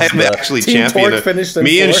showdown. I'm actually champion.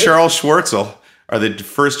 Me and Charles Schwartzel are the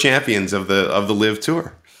first champions of the LIV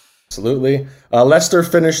Tour. Absolutely. Lester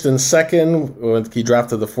finished in second when he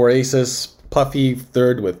drafted the 4 aces. Puffy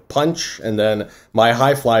third with punch, and then my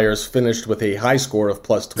high flyers finished with a high score of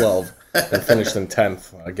plus 12. And finished in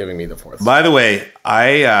 10th, giving me the 4th. By the way,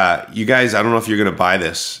 you guys, I don't know if you're going to buy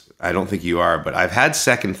this. I don't think you are, but I've had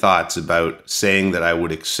second thoughts about saying that I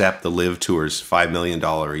would accept the LIV Tour's $5 million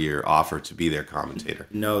a year offer to be their commentator.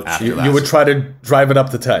 No, you would try to drive it up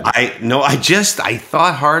to 10. I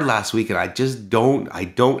thought hard last week, and I don't,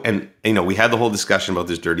 and we had the whole discussion about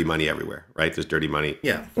this dirty money everywhere, right? There's dirty money,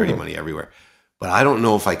 money everywhere. But I don't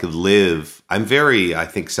know if I could live. I'm very, I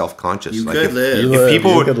think, self-conscious. You could live.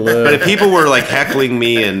 But if people were like heckling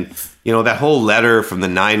me, and that whole letter from the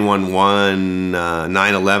 911,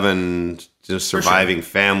 9/11, just surviving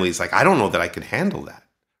families, like I don't know that I could handle that,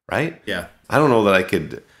 right? Yeah. I don't know that I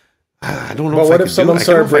could. I don't know. But what if someone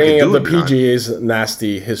started bringing up the PGA's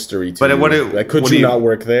nasty history to you? Could you not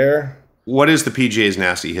work there? What is the PGA's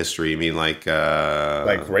nasty history? You mean like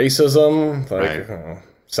racism, right.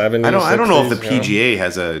 70s? I don't know if the PGA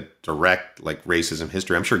has a direct like racism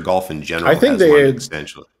history. I'm sure golf in general. I think has one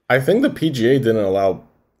essentially. I think the PGA didn't allow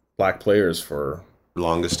black players for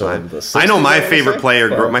longest time. I know my favorite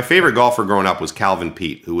my favorite golfer growing up was Calvin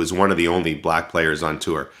Peete, who was one of the only black players on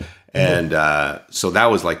tour, and so that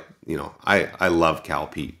was like, you know, I love Cal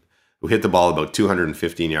Peete, who hit the ball about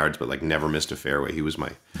 215 yards, but like never missed a fairway. He was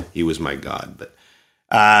my god. But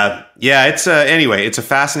yeah, it's anyway, it's a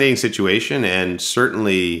fascinating situation, and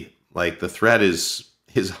certainly like the threat is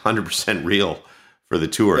 100% real for the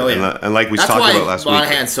tour. Oh, yeah. And like we talked about last week.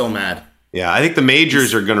 Monahan's so mad. Yeah, I think the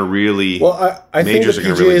majors are going to really. Well, I think the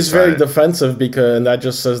PGA is very defensive because, and that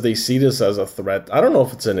just says they see this as a threat. I don't know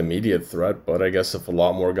if it's an immediate threat, but I guess if a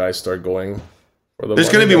lot more guys start going for the, there's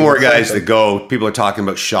going to be more guys that go. People are talking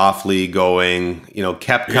about Schauffele going. You know,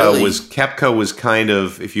 Koepka was kind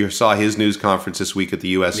of. If you saw his news conference this week at the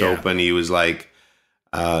U.S. Open, he was like,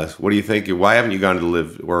 "What do you think? Why haven't you gone to the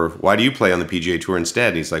Live? Or why do you play on the PGA Tour instead?"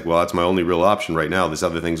 And he's like, "Well, that's my only real option right now. This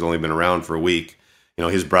other thing's only been around for a week." You know,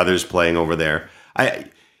 his brother's playing over there.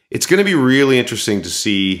 It's going to be really interesting to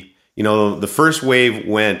see. You know, the first wave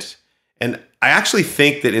went, and I actually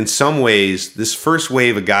think that in some ways, this first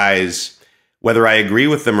wave of guys, whether I agree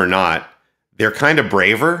with them or not, they're kind of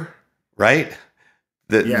braver, right?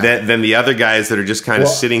 Than the other guys that are just kind of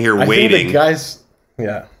sitting here waiting. Think the guys,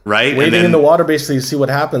 right, waiting in the water basically to see what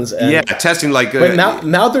happens. And, testing like. But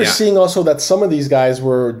now they're seeing also that some of these guys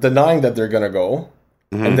were denying that they're going to go.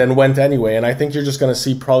 Mm-hmm. And then went anyway, and I think you're just going to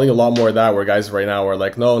see probably a lot more of that, where guys right now are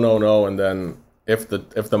like, no, and then if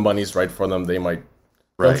the money's right for them, they might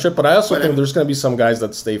jump ship. But I also think there's going to be some guys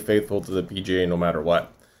that stay faithful to the PGA no matter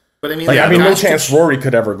what. But I mean, no chance Rory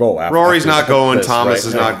could ever go. Rory's not going. Thomas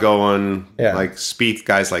is not going. Yeah. Like Spieth,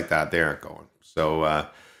 guys like that, they aren't going. So, I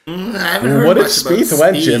haven't heard what if much Spieth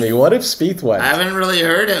about went, Jimmy? What if Spieth went? I haven't really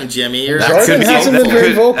heard him, Jimmy.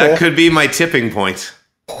 That could be my tipping point.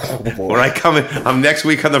 When I come in, I'm next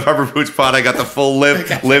week on the Rubber Boots Pod. I got the full live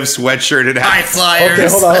sweatshirt and high flyers. Okay,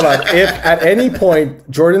 hold on. If at any point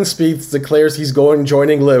Jordan Spieth declares he's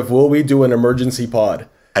joining Live, will we do an emergency pod?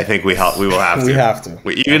 I think we will have to. We have to,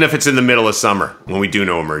 even if it's in the middle of summer when we do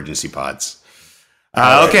no emergency pods.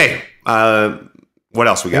 Okay. What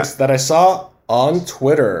else we got? Things that I saw on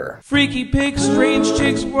Twitter. Freaky pigs, strange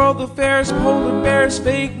chicks, world affairs, polar bears,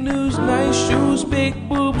 fake news, nice shoes, big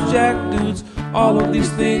boobs, jack dudes. All of these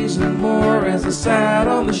things and more as I sat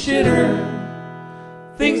on the shitter.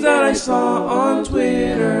 Things that I saw on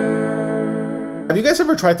Twitter. Have you guys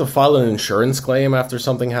ever tried to file an insurance claim after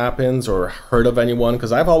something happens or heard of anyone?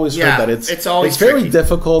 Because I've always heard that it's very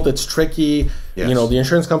difficult. It's tricky. Yes. You know, the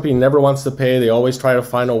insurance company never wants to pay. They always try to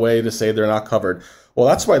find a way to say they're not covered. Well,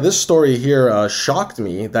 that's why this story here shocked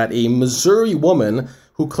me, that a Missouri woman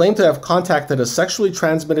who claimed to have contacted a sexually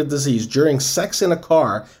transmitted disease during sex in a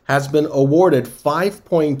car has been awarded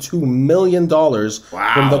 $5.2 million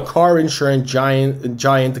from the car insurance giant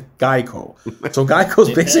Geico. So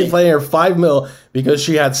Geico's basically paying her $5 million because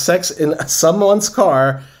she had sex in someone's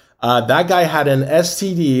car. That guy had an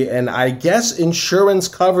STD, and I guess insurance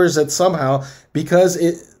covers it somehow because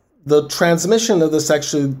the transmission of the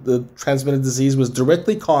sexually transmitted disease was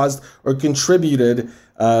directly caused or contributed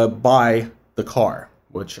by the car,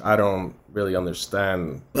 which I don't really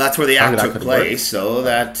understand. Well, that's where the act took place, so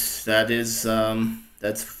that's fair.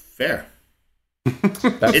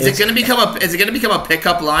 Is it going to become a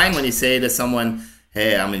pickup line when you say to someone,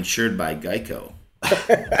 "Hey, I'm insured by Geico"?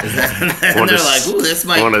 And they're like, "Ooh, this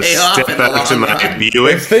might pay off in the long run."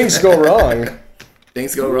 If things go wrong.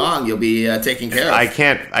 Things go wrong, you'll be taken care of. I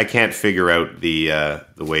can't figure out the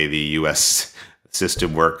way the U.S.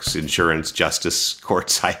 system works, insurance, justice,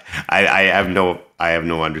 courts. I have no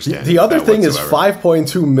understanding. The other thing is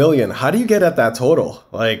 $5.2 million. How do you get at that total?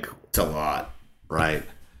 Like, it's a lot, right?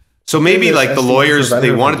 So maybe like the lawyers,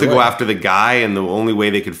 they wanted to go after the guy, and the only way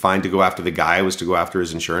they could find to go after the guy was to go after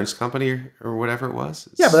his insurance company or whatever it was.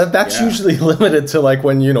 But that's usually limited to like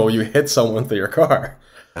when you hit someone with your car.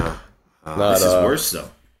 This is worse,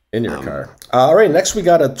 though. In your car. All right, next we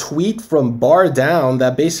got a tweet from Bar Down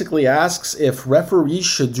that basically asks if referees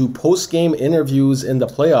should do post-game interviews in the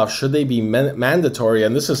playoffs. Should they be mandatory?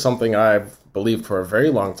 And this is something I've believed for a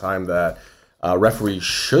very long time, that referees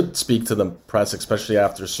should speak to the press, especially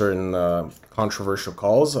after certain controversial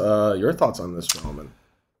calls. Your thoughts on this, gentlemen?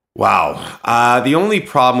 Wow. The only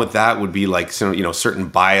problem with that would be like certain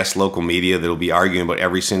biased local media that will be arguing about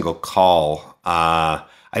every single call.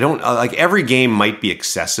 I don't like every game might be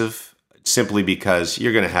excessive simply because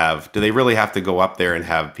you're going to have. Do they really have to go up there and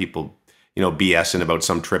have people, BSing about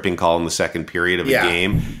some tripping call in the second period of a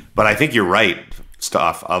game. But I think you're right,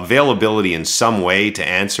 Stuff. Availability in some way to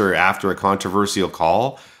answer after a controversial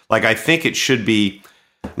call. Like, I think it should be,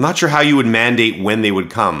 I'm not sure how you would mandate when they would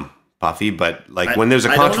come, Puffy, but when there's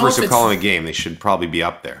a controversial call in a game, they should probably be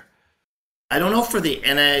up there. I don't know for the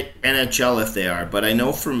NHL if they are, but I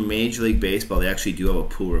know for Major League Baseball, they actually do have a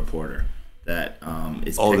pool reporter that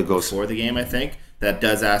is picked before the game, I think, that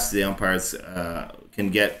does ask the umpires, can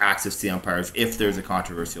get access to the umpires if there's a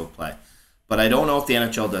controversial play. But I don't know if the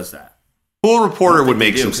NHL does that. Pool reporter would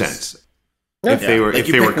make some sense if they were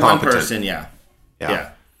competent. One person, yeah.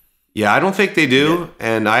 I don't think they do,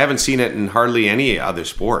 and I haven't seen it in hardly any other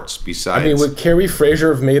sports besides. I mean, would Kerry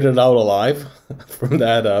Fraser have made it out alive from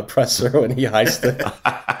that presser when he heisted?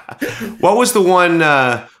 What was the one?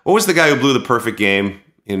 What was the guy who blew the perfect game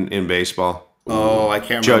in baseball? Oh, I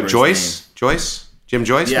can't remember. Joyce? Jim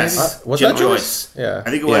Joyce? Yes. Was Jim that Joyce? Yeah. I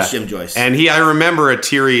think it was Jim Joyce. And I remember a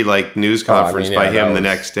teary news conference by him the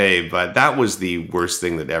next day, but that was the worst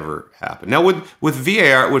thing that ever happened. Now with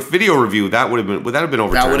VAR, with video review, would that have been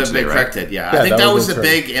overturned? That would have been corrected, yeah. I think that was a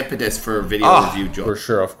big impetus for video review, Joe. For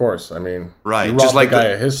sure, of course. I mean, right. Just like the guy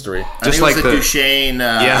of history. Just like the Duchesne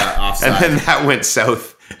offside. And then that went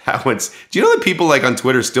south. Do you know that people on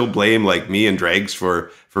Twitter still blame me and Dregs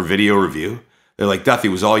for video review? They're like, Duffy,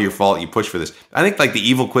 it was all your fault. You pushed for this. I think the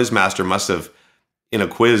evil quizmaster must have, in a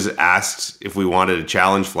quiz, asked if we wanted a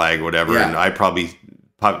challenge flag or whatever. Yeah.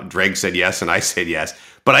 And Dreg said yes, and I said yes.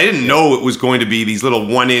 But I didn't know it was going to be these little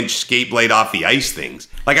 1-inch skate blade off the ice things.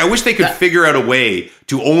 I wish they could figure out a way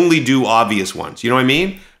to only do obvious ones. You know what I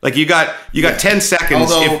mean? You got 10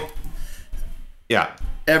 seconds. Although,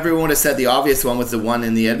 everyone has said the obvious one was the one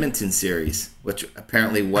in the Edmonton series, which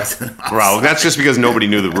apparently wasn't offside. Well, that's just because nobody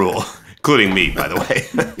knew the rule. Including me, by the way.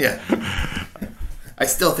 Yeah. I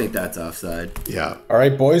still think that's offside. Yeah. All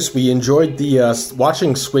right, boys. We enjoyed the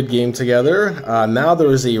watching Squid Game together. Now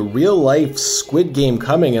there is a real-life Squid Game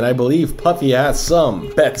coming, and I believe Puffy has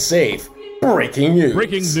some bet safe breaking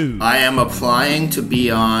news. I am applying to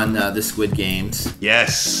be on the Squid Games.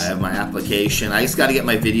 Yes. I have my application. I just got to get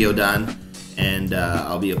my video done, and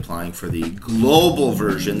I'll be applying for the global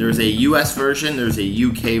version. There's a US version, there's a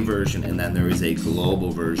UK version, and then there is a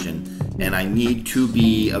global version. And I need to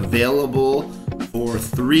be available for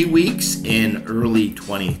 3 weeks in early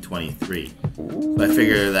 2023. So I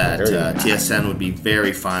figure that TSN would be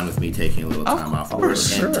very fine with me taking a little time off work.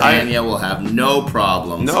 Sure. And Tanya will have no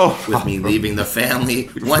problems with me leaving the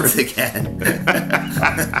family once again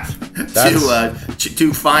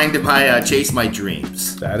to find chase my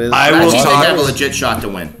dreams. That is. I think I have a legit shot to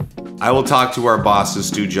win. I will talk to our bosses,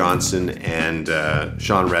 Stu Johnson and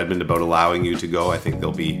Sean Redmond, about allowing you to go. I think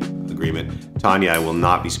there'll be agreement. Tanya, I will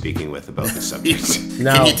not be speaking with about the subject.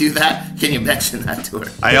 Can you do that? Can you mention that to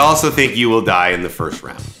her? I also think you will die in the first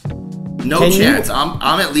round. No chance.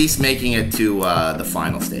 I'm at least making it to the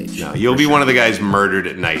final stage. No, you'll be one of the guys murdered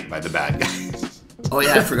at night by the bad guys. Oh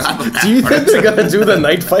yeah, I forgot about that. Do you think they're gonna do the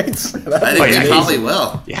night fights? I think they probably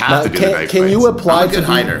will. You have to do the night fights. Can you apply I'm a good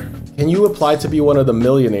hider. Can you apply to be one of the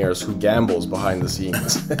millionaires who gambles behind the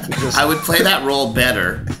scenes? I would play that role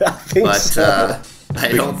better, but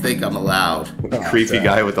I don't think I'm allowed. Creepy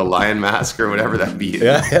guy with a lion mask or whatever that be.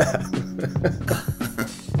 Yeah.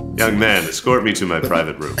 Young man, escort me to my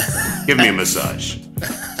private room. Give me a massage.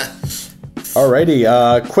 Alrighty,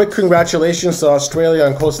 quick congratulations to Australia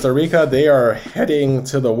and Costa Rica. They are heading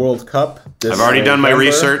to the World Cup. I've already done my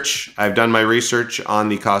research. I've done my research on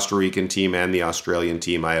the Costa Rican team and the Australian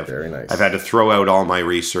team. Very nice. I've had to throw out all my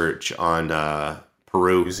research on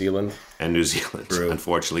Peru, New Zealand,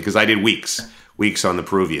 unfortunately, because I did weeks on the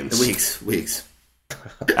Peruvians. Weeks.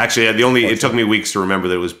 Actually, it took me weeks to remember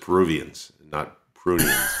that it was Peruvians, not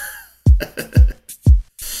Prunians.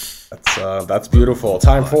 That's beautiful.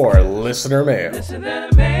 Time for listener mail. Listener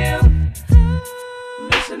mail.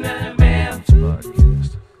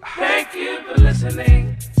 Thank you for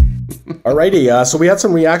listening. Alrighty, so we had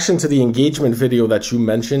some reaction to the engagement video that you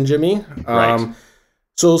mentioned, Jimmy. Right.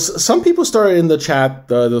 So some people started in the chat,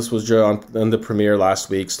 this was in the premiere last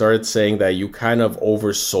week, started saying that you kind of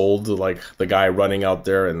oversold the guy running out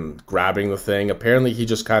there and grabbing the thing. Apparently he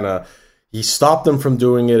just he stopped them from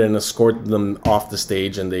doing it and escorted them off the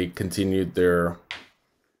stage, and they continued their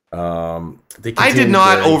I did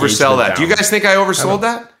not oversell that. Do you guys think I oversold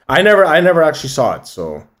that? I never actually saw it,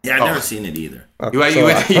 so. Yeah, I've never seen it either. You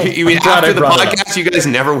mean after the podcast, you guys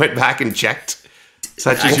never went back and checked?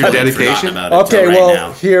 Such is your dedication? Okay,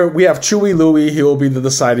 well, here we have Chewy Louie. He will be the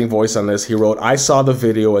deciding voice on this. He wrote, I saw the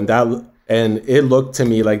video, and it looked to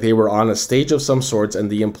me like they were on a stage of some sorts, and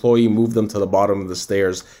the employee moved them to the bottom of the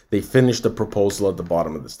stairs. They finished the proposal at the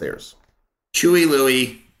bottom of the stairs. Chewy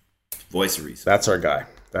Louie, voice of reason. That's our guy.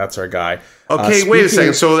 Okay, wait a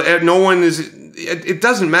second. So no one is. It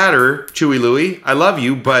doesn't matter, Chewy Louie. I love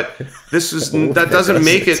you, but this is that doesn't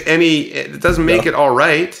make it any. It doesn't make it all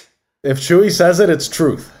right. If Chewy says it, it's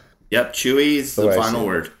truth. Yep, Chewy's the final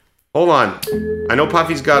word. Hold on. I know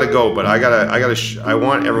Puffy's got to go, but I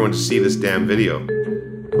want everyone to see this damn video.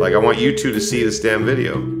 Like, I want you two to see this damn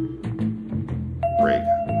video. Great.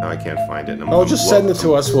 Now I can't find it. Just send it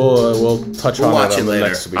to us. We'll touch on it on the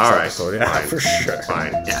next week's episode. Yeah, fine. For sure.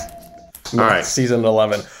 Fine. Yeah. All right. Season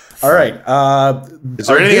 11. All right. Is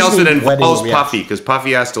there anything else that involves Puffy? Because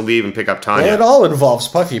Puffy has to leave and pick up Tanya. Well, it all involves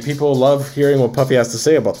Puffy. People love hearing what Puffy has to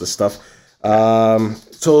say about this stuff.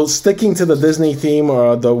 So sticking to the Disney theme,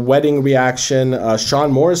 the wedding reaction,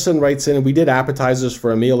 Sean Morrison writes in, we did appetizers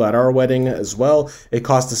for a meal at our wedding as well. It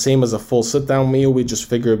cost the same as a full sit-down meal. We just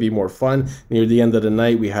figured it'd be more fun. Near the end of the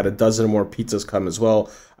night, we had a dozen more pizzas come as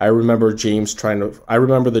well. I remember the James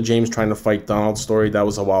trying to fight Donald story. That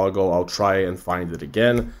was a while ago. I'll try and find it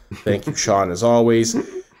again. Thank you, Sean, as always.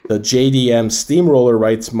 The JDM Steamroller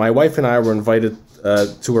writes, my wife and I were invited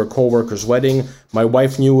to her co-worker's wedding. My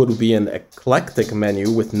wife knew it would be an eclectic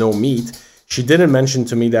menu with no meat. She didn't mention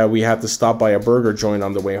to me that we had to stop by a burger joint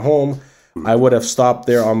on the way home. I would have stopped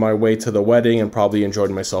there on my way to the wedding and probably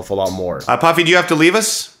enjoyed myself a lot more. Puffy, do you have to leave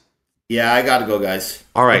us? Yeah, I gotta go, guys.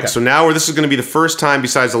 All right, so now this is going to be the first time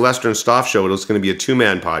besides the Lester and Stoff show, it's going to be a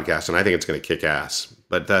two-man podcast, and I think it's going to kick ass.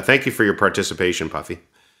 But thank you for your participation, Puffy.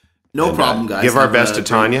 No problem, guys. Give our best to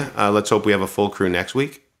Tanya. Let's hope we have a full crew next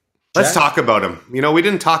week. Let's talk about him. You know, we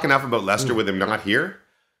didn't talk enough about Lester with him not here.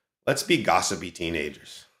 Let's be gossipy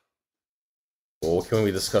teenagers. Well, can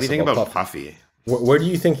we discuss what do you think about Puffy? Where do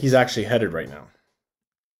you think he's actually headed right now?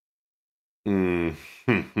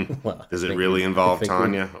 Well, does it really involve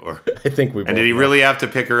Tanya? I think we. And did he really have to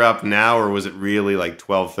pick her up now, or was it really like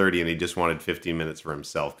 12:30 and he just wanted 15 minutes for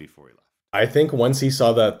himself before he left? I think once he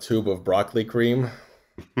saw that tube of broccoli cream,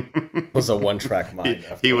 it was a one-track mind.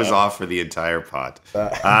 He was off for the entire pot.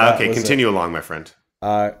 Okay, continue along, my friend.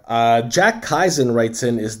 Jack Kaizen writes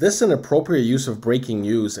in, is this an appropriate use of breaking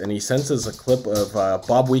news? And he sends us a clip of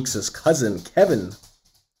Bob Weeks' cousin, Kevin,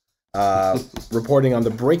 reporting on the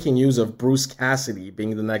breaking news of Bruce Cassidy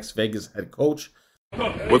being the next Vegas head coach.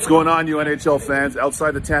 What's going on, you NHL fans?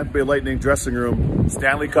 Outside the Tampa Bay Lightning dressing room,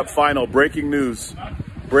 Stanley Cup final, breaking news.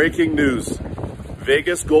 Breaking news.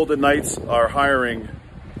 Vegas Golden Knights are hiring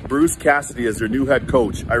Bruce Cassidy as their new head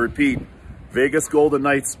coach. I repeat, Vegas Golden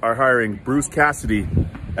Knights are hiring Bruce Cassidy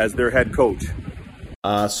as their head coach.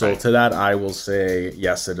 So to that, I will say,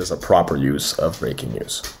 yes, it is a proper use of breaking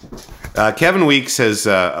news. Kevin Weeks is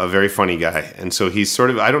a very funny guy. And so he's sort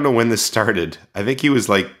of, I don't know when this started. I think he was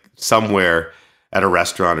like somewhere at a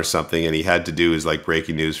restaurant or something, and he had to do his like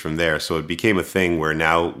breaking news from there. So it became a thing where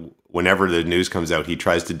now whenever the news comes out, he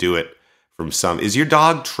tries to do it from some. Is your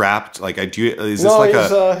dog trapped? Like, is this like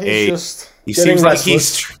he seems like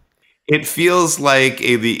he's. It feels like what's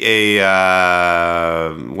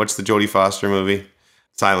the Jodie Foster movie?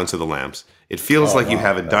 Silence of the Lambs. It feels like you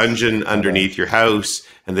have a dungeon underneath your house,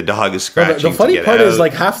 and the dog is scratching. The funny part is,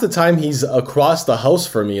 like, half the time he's across the house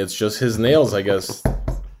for me. It's just his nails, I guess.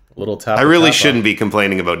 A little tap. I really shouldn't be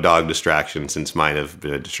complaining about dog distraction, since mine have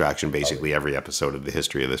been a distraction basically every episode of the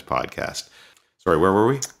history of this podcast. Sorry, where were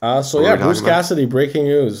we? Bruce Cassidy, breaking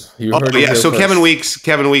news. So Kevin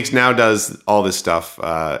Weeks now does all this stuff.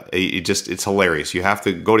 It's hilarious. You have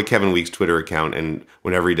to go to Kevin Weeks' Twitter account, and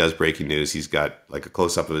whenever he does breaking news, he's got like a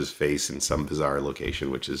close-up of his face in some bizarre location,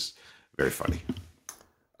 which is very funny.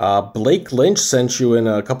 Blake Lynch sent you in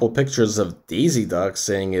a couple pictures of Daisy Duck,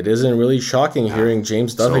 saying it isn't really shocking hearing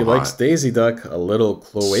James Dudley likes Daisy Duck. A little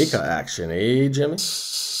cloaca action, eh, Jimmy?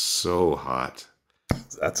 So hot.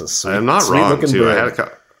 That's a sweet. I'm not wrong too.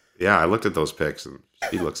 I looked at those pics, and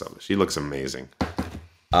she looks amazing.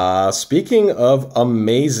 Speaking of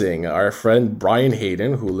amazing, our friend Brian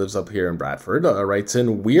Hayden, who lives up here in Bradford, writes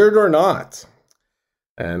in, weird or not?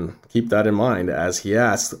 And keep that in mind as he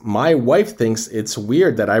asks, my wife thinks it's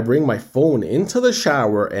weird that I bring my phone into the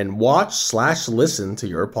shower and watch/listen to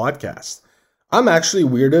your podcast. I'm actually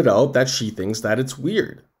weirded out that she thinks that it's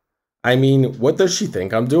weird. I mean, what does she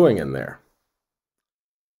think I'm doing in there?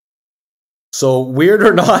 So, weird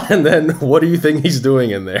or not, and then what do you think he's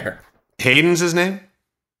doing in there? Hayden's his name?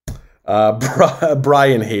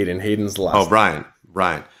 Brian Hayden. Hayden's the last name.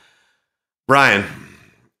 Brian.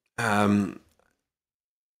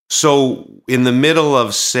 So, in the middle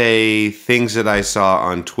of, say, things that I saw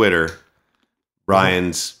on Twitter,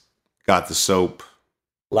 Brian's got the soap.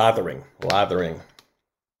 Lathering.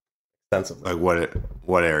 Extensively. Like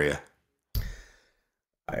what area?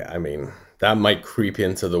 I mean, that might creep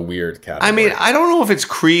into the weird category. I mean, I don't know if it's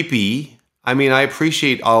creepy. I mean, I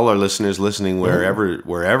appreciate all our listeners listening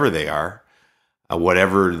wherever they are,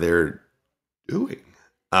 whatever they're doing.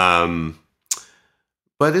 But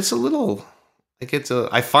it's a little like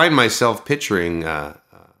I find myself picturing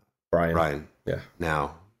Brian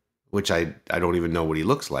now, which I don't even know what he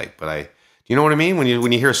looks like, but you know what I mean? When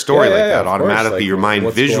you hear a story like that, automatically like, your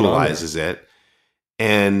mind visualizes it.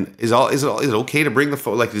 And is it okay to bring the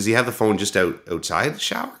phone? Like, does he have the phone just outside the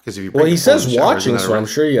shower? Because if you he says watching, so I'm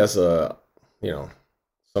sure he has some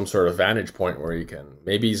sort of vantage point where he can.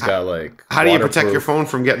 Maybe he's got like. How do you protect your phone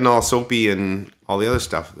from getting all soapy and all the other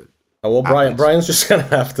stuff? Brian's just gonna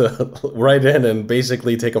have to write in and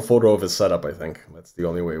basically take a photo of his setup. I think that's the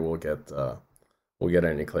only way we'll get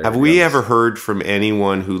any clarity. Have we ever heard from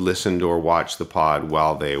anyone who listened or watched the pod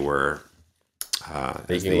while they were,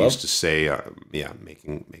 as they used to say,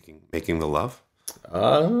 making the love?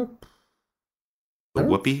 The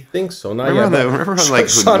whoopee? I think so. Not yet. Remember like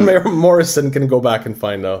Sean Morrison can go back and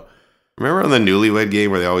find out. Remember on the Newlywed Game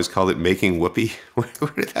where they always called it making whoopee? Where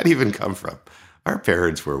did that even come from? Our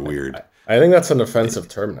parents were weird. I think that's an offensive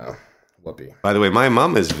term now. Whoopee. By the way, my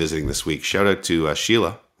mom is visiting this week. Shout out to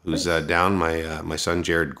Sheila, who's down. My son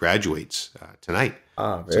Jared graduates tonight.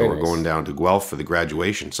 So we're going down to Guelph for the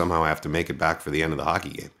graduation. Somehow I have to make it back for the end of the hockey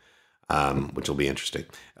game, which will be interesting.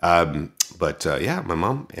 But my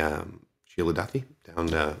mom, Sheila Duffy, down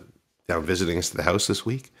visiting us at the house this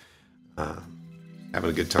week, having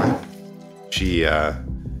a good time. She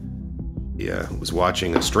was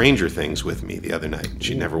watching Stranger Things with me the other night.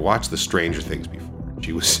 She'd never watched the Stranger Things before.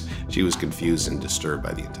 She was confused and disturbed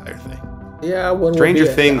by the entire thing. Yeah, Stranger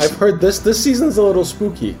Things. I've heard this season's a little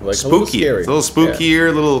spooky, like spooky, a little scary. It's a little spookier,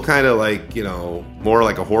 a little kind of like more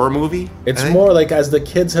like a horror movie. It's more like as the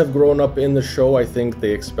kids have grown up in the show, I think they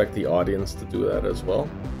expect the audience to do that as well.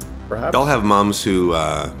 Perhaps they'll have moms who,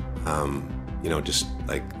 just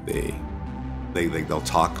like they'll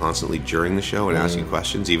talk constantly during the show and ask you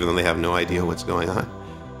questions, even though they have no idea what's going on.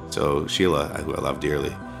 So Sheila, who I love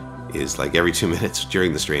dearly, is like every 2 minutes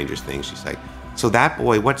during the Stranger Things, she's like, "So that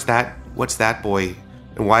boy, what's that boy,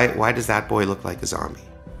 and why does that boy look like a zombie?"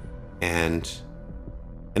 And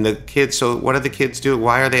the kids. So what do the kids do?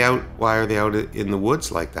 Why are they out in the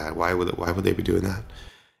woods like that? Why would they be doing that?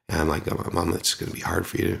 And I'm like, Mom, it's going to be hard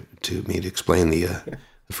for you to explain the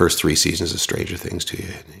first 3 seasons of Stranger Things to you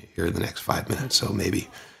here in the next 5 minutes. So maybe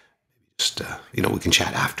just we can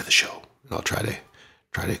chat after the show, and I'll try to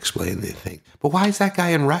explain the thing. But why is that guy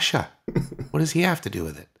in Russia? What does he have to do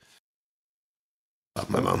with it? Love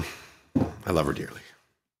my mom. I love her dearly.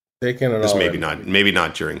 Taking it just all maybe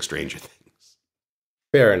not during Stranger Things.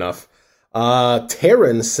 Fair enough.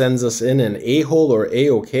 Taryn sends us in an a-hole or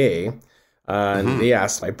a-okay. And they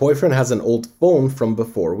asked, my boyfriend has an old phone from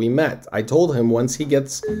before we met. I told him once he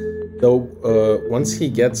gets the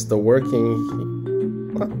working.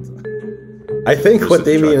 What? I think what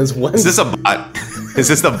they mean is once. Is this a bot? Is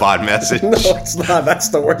this the bot message? No, it's not. That's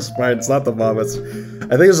the worst part. It's not the bot message.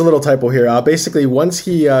 I think there's a little typo here. Basically, once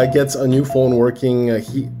he gets a new phone working,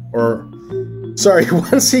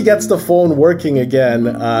 once he gets the phone working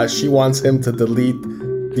again, she wants him to delete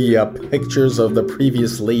the pictures of the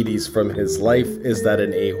previous ladies from his life. Is that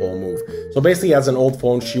an a-hole move? So basically, he has an old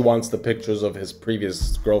phone. She wants the pictures of his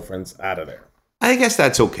previous girlfriends out of there. I guess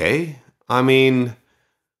that's okay. I mean,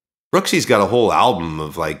 Brooksy's got a whole album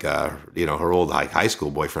of like, her old high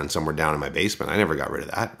school boyfriend somewhere down in my basement. I never got rid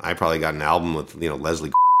of that. I probably got an album with,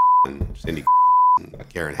 Leslie and Cindy and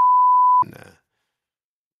Karen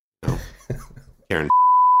and, Karen.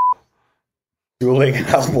 Dueling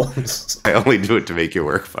albums. I only do it to make you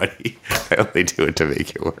work, buddy. I only do it to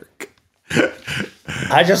make you work.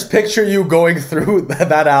 I just picture you going through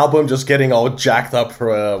that album, just getting all jacked up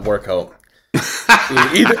for a workout.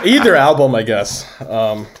 Either album, I guess.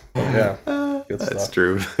 Yeah, that's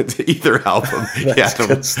true. Either album.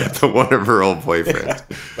 The one of her old boyfriends.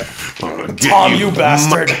 Tom, you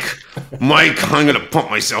bastard. Mike, I'm going to pump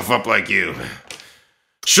myself up like you.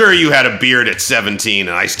 Sure, you had a beard at 17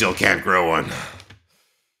 and I still can't grow one.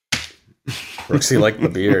 Brooksy liked the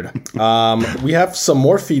beard. We have some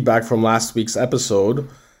more feedback from last week's episode.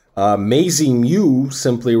 Maisie Mew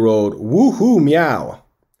simply wrote, "Woohoo meow,"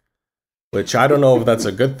 which I don't know if that's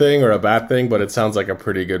a good thing or a bad thing, but it sounds like a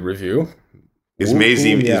pretty good review. Is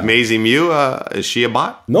Maisie Mew, is she a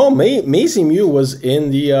bot? No, Maisie Mew was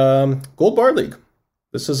in the Gold Bar League.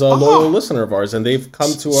 This is a loyal listener of ours, and they've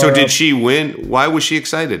come to our... So did she win? Why was she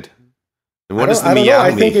excited? And what does the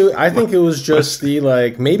meow mean? I think it was just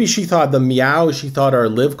maybe she thought the meow, she thought our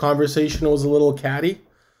live conversation was a little catty.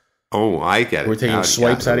 Oh, I get it. We're taking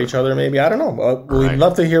swipes at each other, maybe. I don't know. We'd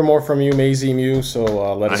love to hear more from you, Maisie Mew. So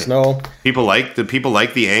let us know. People like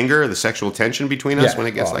the anger, the sexual tension between us when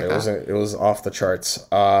it gets like that. It was off the charts.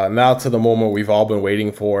 Now to the moment we've all been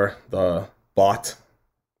waiting for, the bot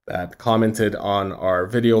that commented on our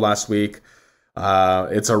video last week.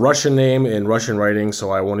 It's a Russian name in Russian writing,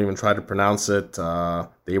 so I won't even try to pronounce it.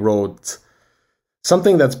 They wrote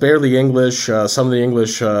something that's barely English. Some of the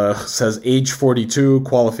English says age 42,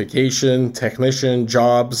 qualification, technician,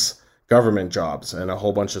 jobs, government jobs, and a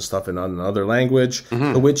whole bunch of stuff in another language.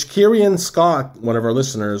 To which Kieran Scott, one of our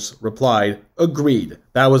listeners, replied, agreed.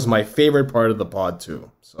 That was my favorite part of the pod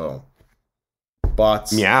too. So,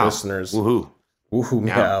 bots, meow. Listeners, woohoo,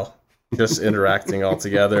 meow, just interacting all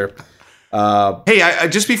together. Hey, I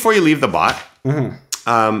just before you leave the bot, do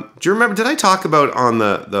you remember, did I talk about on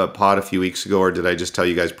the pod a few weeks ago, or did I just tell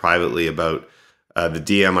you guys privately about the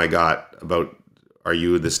DM I got about, are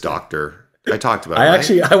you this doctor? I talked about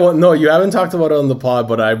it, no, you haven't talked about it on the pod,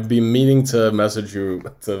 but I've been meaning to message you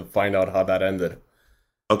to find out how that ended.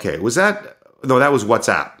 Okay, that was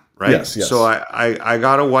WhatsApp, right? Yes. So I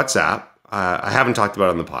got a WhatsApp. I haven't talked about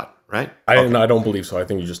it on the pod, right? I don't believe so. I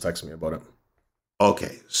think you just texted me about it.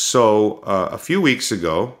 Okay, so a few weeks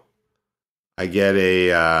ago, I get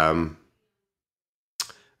a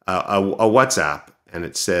WhatsApp, and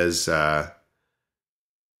it says,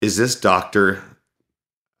 "Is this Dr.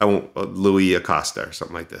 Louis Acosta or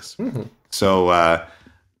something like this?" So, I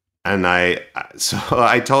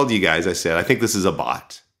told you guys, I said, I think this is a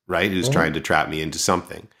bot, right? Who's trying to trap me into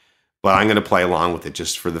something, but I'm going to play along with it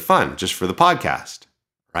just for the fun, just for the podcast,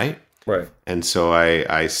 right? Right. And so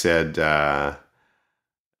I said,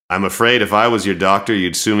 I'm afraid if I was your doctor,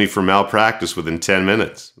 you'd sue me for malpractice within 10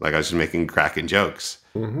 minutes. Like I was just cracking jokes.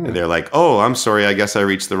 And they're like, oh, I'm sorry. I guess I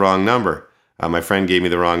reached the wrong number. My friend gave me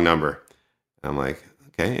the wrong number. And I'm like,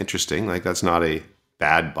 okay, interesting. Like that's not a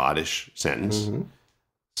bad bottish sentence.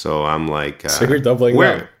 So I'm like, so you're doubling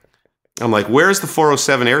where? I'm like, where's the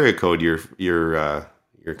 407 area code you're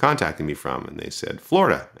contacting me from? And they said,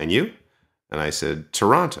 Florida. And you? And I said,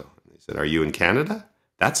 Toronto. And they said, are you in Canada?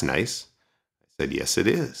 That's nice. Said, yes, it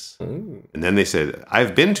is. And then they said,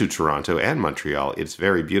 I've been to Toronto and Montreal. It's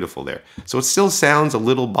very beautiful there. So it still sounds a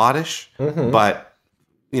little bottish, but,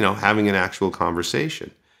 having an actual conversation.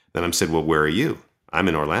 Then I said, well, where are you? I'm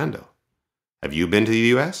in Orlando. Have you been to the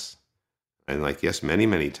U.S.? I'm like, yes, many,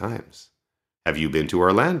 many times. Have you been to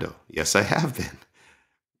Orlando? Yes, I have been.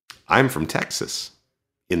 I'm from Texas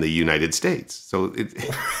in the United States. That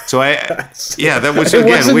was,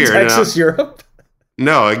 again, weird. Texas, Europe?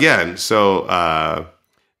 No, again. So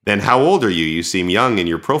then how old are you? You seem young in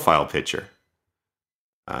your profile picture.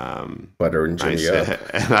 Butter and Jimmy up.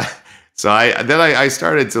 I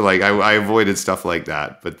started to I avoided stuff like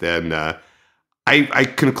that. But then I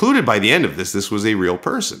concluded by the end of this was a real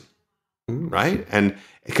person. Right? And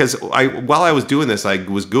because while I was doing this, I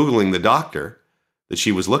was Googling the doctor that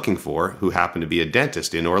she was looking for, who happened to be a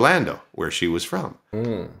dentist in Orlando, where she was from.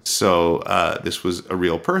 So this was a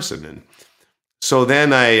real person. And so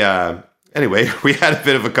then anyway, we had a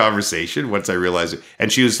bit of a conversation once I realized it.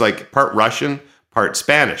 And she was like part Russian, part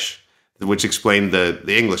Spanish, which explained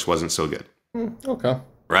the English wasn't so good. Okay.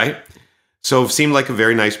 Right? So it seemed like a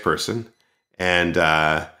very nice person. And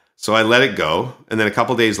so I let it go. And then a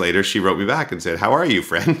couple days later, she wrote me back and said, how are you,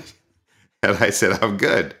 friend? And I said, I'm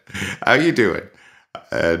good. How you doing?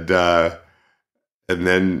 And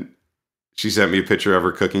then she sent me a picture of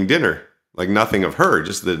her cooking dinner. Like nothing of her,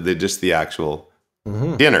 just the actual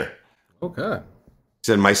dinner. Okay.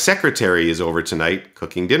 She said, my secretary is over tonight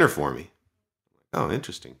cooking dinner for me. Oh,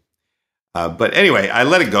 interesting. But anyway, I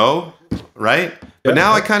let it go, right? But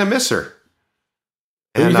now I kind of miss her.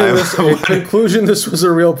 And in conclusion, this was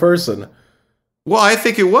a real person. Well, I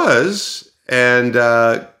think it was. And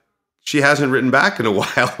she hasn't written back in a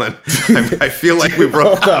while. And I feel like we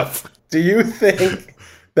broke up. Do you think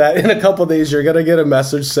that in a couple of days you're going to get a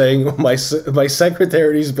message saying, my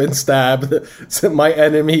secretary's been stabbed. My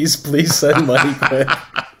enemies, please send money quick.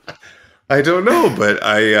 I don't know, but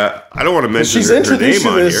I don't want to mention she's her introduced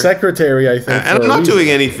name you on to here. Secretary, I think. And I'm not doing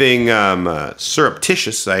anything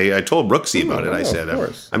surreptitious. I told Brooksy about it. I said,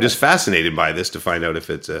 I'm just fascinated by this to find out if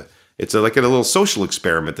it's like a little social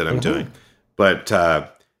experiment that I'm doing. But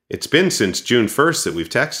it's been since June 1st that we've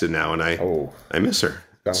texted now, and I miss her.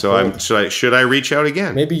 So should I reach out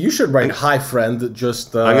again? Maybe you should write, hi, friend.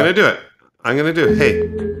 Just I'm going to do it. I'm going to do it. Hey.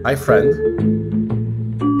 Hi, friend.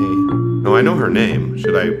 Hey. No, I know her name.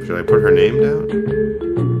 Should I put her name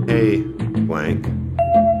down? Hey, blank.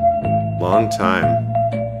 Long time.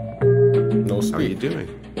 No speak. How are you doing?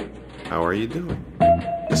 How are you doing?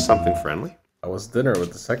 Just something friendly. That was was dinner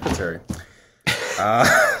with the secretary.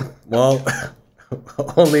 Well,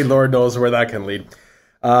 only Lord knows where that can lead.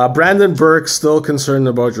 Brandon Burke, still concerned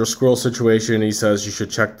about your squirrel situation. He says you should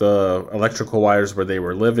check the electrical wires where they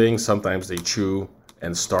were living. Sometimes they chew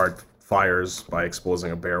and start fires by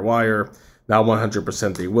exposing a bare wire. Not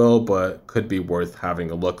 100% they will, but could be worth having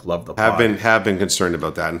a look. Love the pod. Have been concerned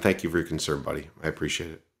about that, and thank you for your concern, buddy. I appreciate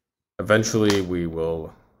it. Eventually, we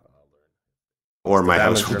will... Or my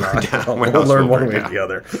house will burn down. We'll learn one way or the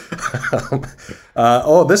other.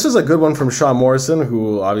 This is a good one from Sean Morrison,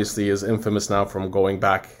 who obviously is infamous now from going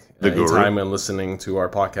back in time and listening to our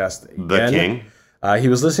podcast again. The King. He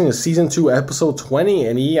was listening to Season 2, Episode 20,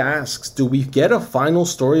 and he asks, do we get a final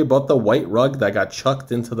story about the white rug that got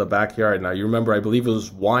chucked into the backyard? Now, you remember, I believe it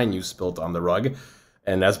was wine you spilt on the rug,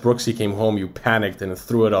 and as Brooksy came home, you panicked and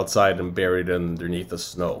threw it outside and buried it underneath the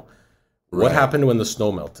snow. Right. What happened when the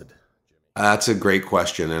snow melted? That's a great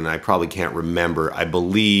question, and I probably can't remember. I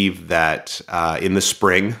believe that in the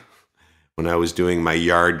spring, when I was doing my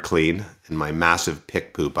yard clean and my massive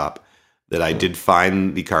pick poop up, that I did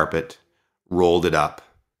find the carpet, rolled it up,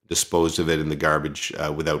 disposed of it in the garbage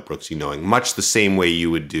without Brooksy knowing, much the same way you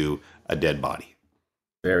would do a dead body.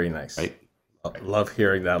 Very nice. Right? Love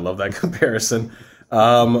hearing that. Love that comparison.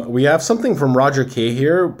 We have something from Roger K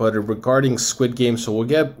here, but regarding Squid Game, so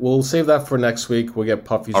we'll save that for next week. We'll get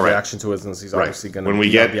Puffy's reaction to it, since he's obviously going to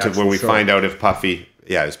when we find out if Puffy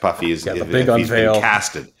is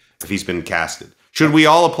if he's been casted. Should we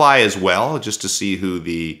all apply as well, just to see who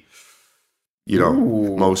the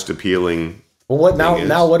most appealing? Well, what now? Is?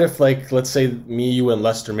 Now, what if, like, let's say me, you, and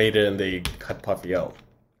Lester made it, and they cut Puffy out?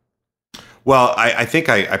 Well, I think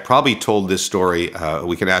I probably told this story.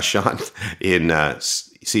 We can ask Sean in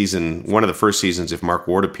season one of the first seasons if Mark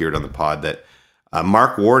Ward appeared on the pod, that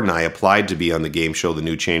Mark Ward and I applied to be on the game show The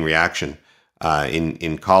New Chain Reaction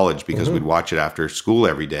in college because we'd watch it after school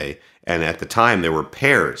every day. And at the time, there were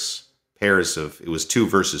pairs of, it was 2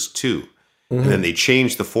 versus 2. And then they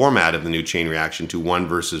changed the format of The New Chain Reaction to 1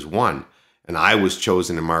 versus 1. And I was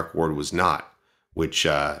chosen and Mark Ward was not, which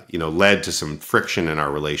led to some friction in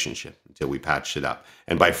our relationship until we patched it up.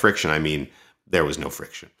 And by friction, I mean there was no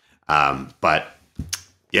friction. But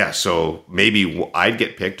yeah, so maybe I'd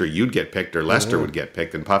get picked, or you'd get picked, or Lester would get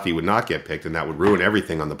picked, and Puffy would not get picked, and that would ruin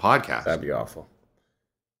everything on the podcast. That'd be awful.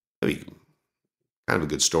 That'd be kind of a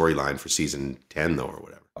good storyline for season 10, though, or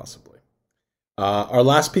whatever. Possibly. Our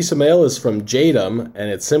last piece of mail is from Jadam, and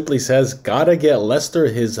it simply says, "Gotta get Lester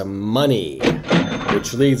his money,"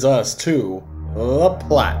 which leads us to the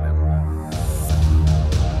platinum.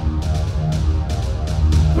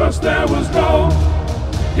 First there was gold,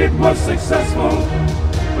 it was successful,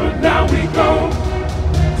 but now we go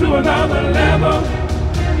to another level.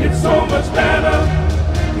 It's so much better,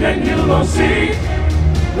 and you will see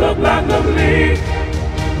the Platinum League,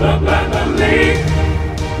 the Platinum League,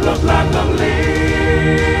 the Platinum League.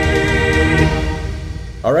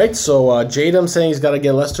 All right, so Jadam saying he's got to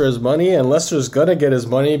get Lester his money, and Lester's going to get his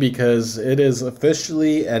money because it is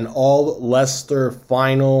officially an all-Lester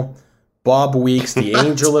final. Bob Weeks, the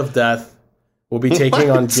Angel of Death, will be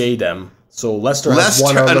taking on Jadam. So Lester has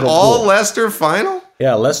won our little pool. Lester final?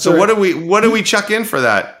 Yeah, Lester. So what do we chuck in for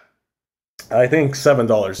that? I think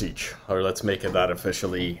 $7 each, or let's make it that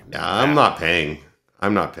officially. Yeah, I'm not paying.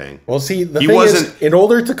 Well, see, the thing is, in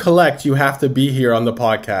order to collect, you have to be here on the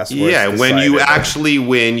podcast. Yeah, when you actually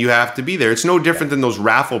win, you have to be there. It's no different than those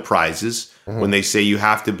raffle prizes when they say you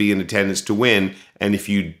have to be in attendance to win, and if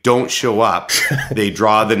you don't show up, they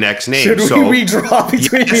draw the next name. Should we redraw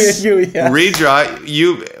between me and you? Yes.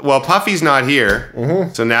 Redraw. Well, Puffy's not here,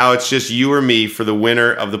 so now it's just you or me for the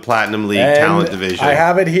winner of the Platinum League Talent Division. I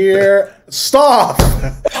have it here. Stop!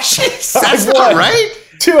 Jeez, that's not right.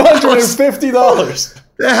 $250.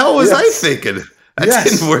 The hell was I thinking? That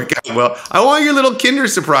didn't work out well. I want your little Kinder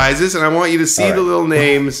surprises, and I want you to see the little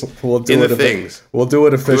names in the things. We'll do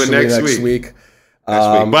it officially next week.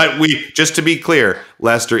 But just to be clear,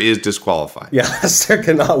 Lester is disqualified. Yeah, Lester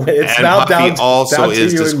cannot win. It's and now Puffy down to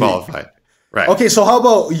is you disqualified. Right. Okay, so how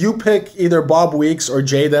about you pick either Bob Weeks or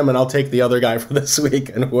Jadam, and I'll take the other guy for this week,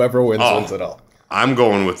 and whoever wins it all. I'm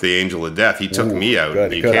going with the Angel of Death. He took me out.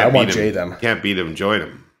 Good. I want Jadam. Can't beat him. Join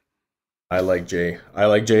him. I like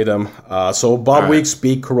Jadam. So Bob Weeks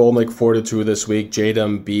beat Korolnik 4-2 this week.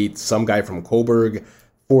 Jadam beat some guy from Coburg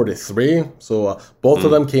 4-3. So both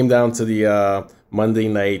of them came down to the Monday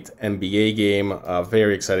night NBA game.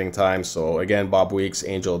 Very exciting time. So again, Bob Weeks,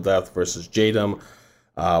 Angel of Death versus Jadam.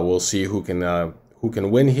 We'll see who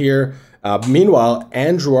can win here. Meanwhile,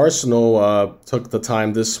 Andrew Arsenault took the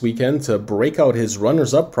time this weekend to break out his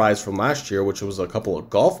runners-up prize from last year, which was a couple of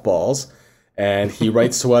golf balls. And he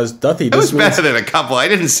writes to us, Duthie, that was better than a couple. I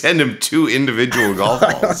didn't send him 2 individual golf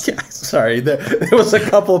balls. Sorry, there was a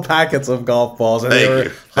couple packets of golf balls, and they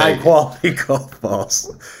were high-quality golf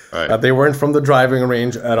balls. Right. They weren't from the driving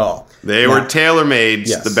range at all. They were tailor-made,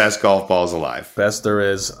 the best golf balls alive. Best there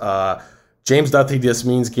is. James Duthie, this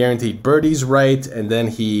means guaranteed birdies, right? And then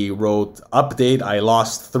he wrote, update, I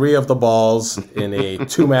lost 3 of the balls in a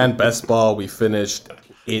 2-man best ball. We finished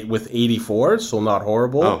with 84, so not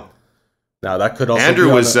horrible. Oh. Now that could also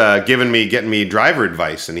Andrew was getting me driver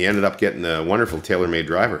advice, and he ended up getting a wonderful tailor-made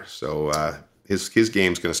driver. So his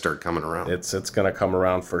game's going to start coming around. It's going to come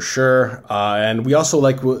around for sure. And we also,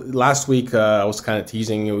 like last week, I was kind of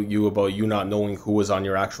teasing you about you not knowing who was on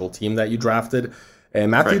your actual team that you drafted. And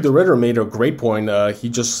Matthew DeRitter made a great point. He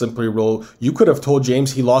just simply wrote, you could have told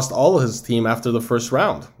James he lost all of his team after the first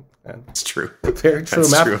round. It's true. Very true.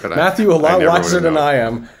 Matthew, a lot wiser than I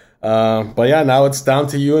am. But yeah, now it's down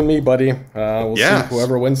to you and me, buddy. We'll see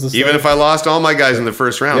whoever wins this. Even if I lost all my guys in the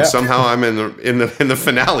first round, somehow I'm in the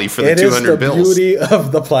finale for the 200 bills. It is the beauty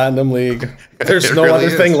of the Platinum League. There's no really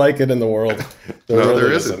other thing like it in the world.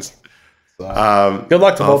 There isn't. So, good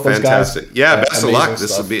luck to both those guys. Yeah, best of luck.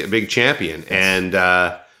 This will be a big champion. And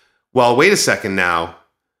well, wait a second now.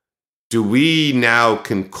 Do we now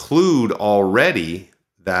conclude already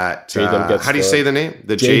that how do you say the name?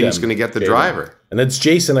 That Jaden's going to get the driver. And it's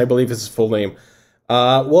Jason, I believe is his full name.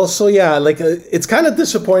 Well, so yeah, like it's kind of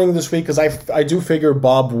disappointing this week because I do figure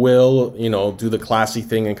Bob will, do the classy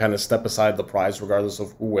thing and kind of step aside the prize regardless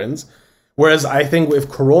of who wins. Whereas I think if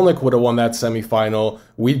Korolnik would have won that semifinal,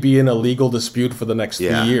 we'd be in a legal dispute for the next 3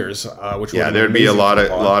 years. Which there'd be a lot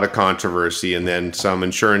of controversy, and then some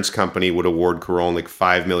insurance company would award Korolnik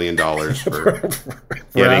 $5 million for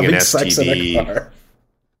getting an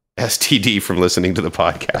STD from listening to the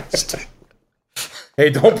podcast. Hey,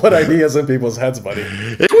 don't put ideas in people's heads, buddy.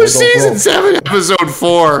 It was season 7, episode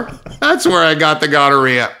 4. That's where I got the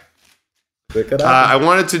gonorrhea. I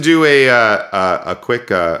wanted to do a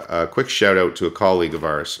quick shout out to a colleague of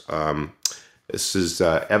ours. This is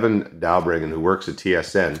Evan Dalbregen, who works at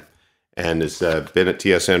TSN and has been at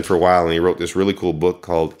TSN for a while. And he wrote this really cool book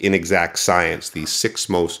called Inexact Science: The 6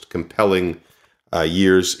 Most Compelling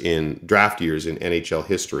Draft Years in NHL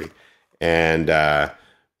History. And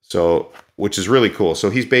which is really cool. So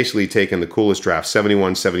he's basically taken the coolest drafts,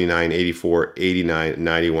 71, 79, 84, 89,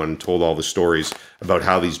 91, told all the stories about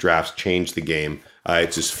how these drafts changed the game.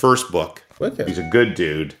 It's his first book. Okay. He's a good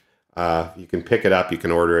dude. You can pick it up. You can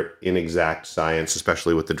order it. Inexact Science,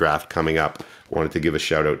 especially with the draft coming up. I wanted to give a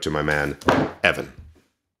shout out to my man, Evan.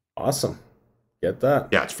 Awesome. Get that.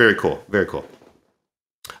 Yeah, it's very cool. Very cool.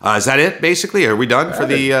 Is that it, basically? Are we done for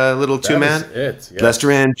the little 2-man? That's it. Yeah.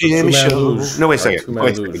 Lester and Jimmy show. No, wait a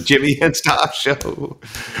second. Jimmy and Stoff show.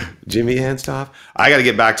 Jimmy and Stoff. I got to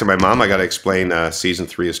get back to my mom. I got to explain season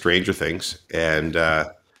 3 of Stranger Things. And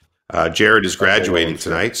Jared is graduating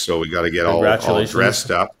tonight, so we got to get all dressed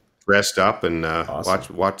up and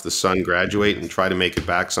awesome. watch the son graduate and try to make it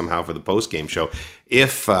back somehow for the post-game show.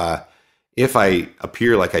 If I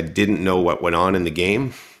appear like I didn't know what went on in the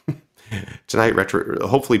game tonight,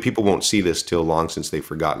 hopefully people won't see this till long since they've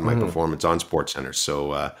forgotten my performance on SportsCenter.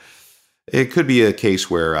 So it could be a case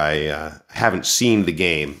where I haven't seen the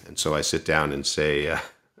game, and so I sit down and say,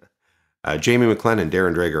 Jamie McLennan,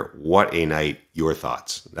 Darren Drager, what a night, your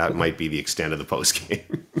thoughts. That might be the extent of the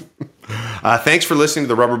postgame. Thanks for listening to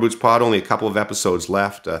the Rubber Boots Pod. Only a couple of episodes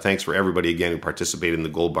left. Thanks for everybody again who participated in the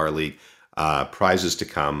Gold Bar League. Prizes to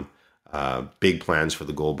come. Big plans for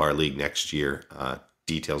the Gold Bar League next year.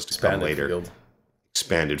 Details to come later.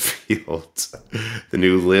 Expanded field. The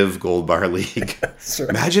new Live Gold Bar League. Right.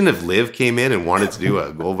 Imagine if Live came in and wanted to do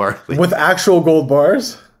a Gold Bar League. With actual gold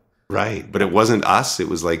bars? Right. But it wasn't us. It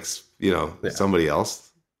was like, somebody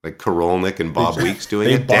else. Like Korolnik and Bob Weeks doing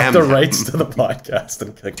it. They bought the rights to the podcast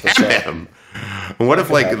and kicked us off. And what if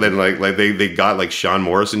they got like Sean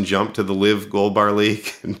Morrison jumped to the Live Gold Bar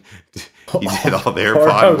League and he did all their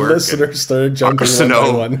pod work. Listeners started jumping one by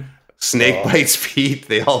one. Snake Bites Pete.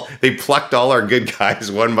 They plucked all our good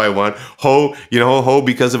guys one by one. Ho,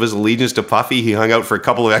 because of his allegiance to Puffy, he hung out for a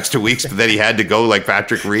couple of extra weeks, but then he had to go like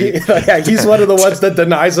Patrick Reed. Yeah, he's one of the ones that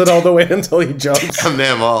denies it all the way until he jumps. Damn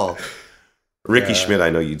them all. Ricky Schmidt,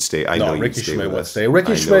 I know you'd stay. Ricky Schmidt would stay.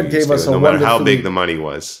 Ricky Schmidt gave us no matter how big the money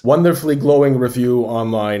was. Wonderfully glowing review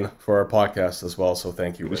online for our podcast as well. So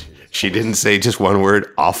thank you, Ricky. She didn't say just one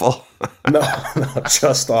word, awful. no,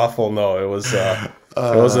 just awful. No, it was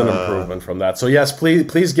an improvement from that. So yes,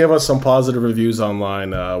 please give us some positive reviews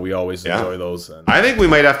online. We always enjoy those. And I think we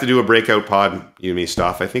might have to do a breakout pod, you and me,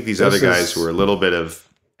 Stoff. I think these other guys who are a little bit of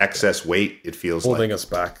excess weight, it feels holding us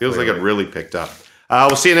back. Feels like it really picked up.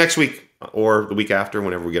 We'll see you next week. or the week after,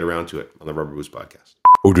 whenever we get around to it on the Rubber Boots podcast.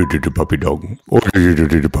 Puppy dog.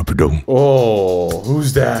 Puppy dog. Oh,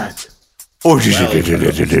 who's that? Our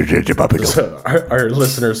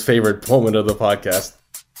listeners' favorite moment of the podcast.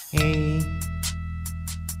 Hey,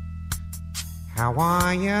 how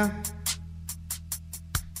are you?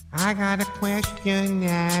 I got a question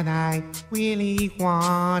that I really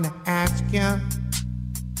want to ask you.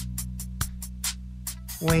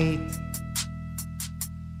 Wait,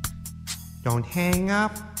 don't hang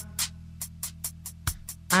up.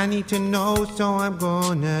 I need to know, so I'm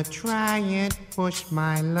gonna try and push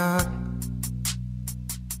my luck.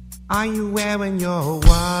 Are you wearing your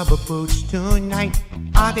rubber boots tonight?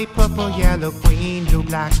 Are they purple, yellow, green, blue,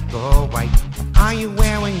 black, or white? Are you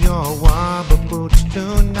wearing your rubber boots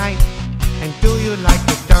tonight? And do you like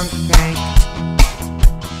the dunk tank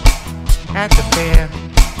at the fair?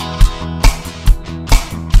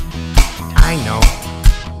 I know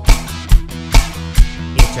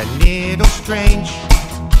it's a little strange,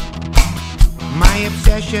 my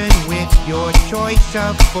obsession with your choice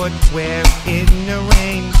of footwear in the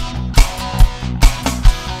rain.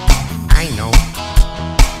 I know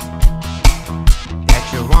that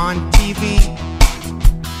you're on TV,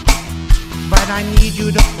 but I need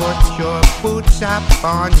you to put your boots up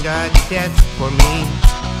on the desk for me.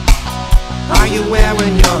 Are you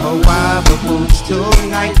wearing your rubber boots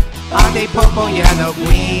tonight? Are they purple, yellow,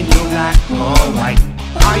 green, blue, black, or white?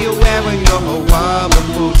 Are you wearing your rubber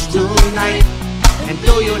boots tonight? And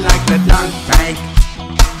do you like the dunk tank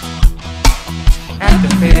at the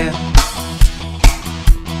fair?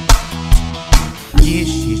 This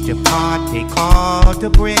is the part they call the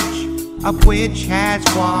bridge. A bridge has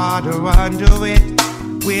water under it.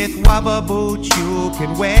 With rubber boots you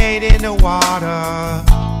can wade in the water.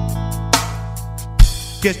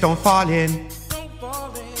 Just don't fall in.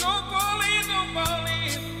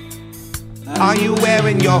 Are you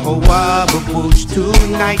wearing your rubber boots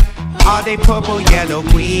tonight? Are they purple, yellow,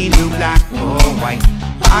 green, blue, black, or white?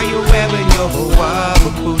 Are you wearing your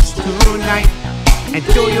rubber boots tonight? And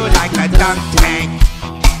do you like a dunk tank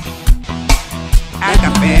at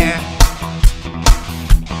the fair?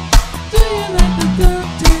 Do you like the dunk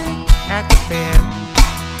tank? At the fair.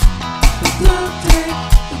 The dunk tank,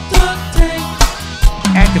 the dunk tank.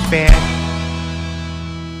 At the fair.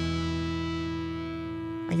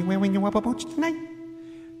 Are you wearing your rubber boots tonight?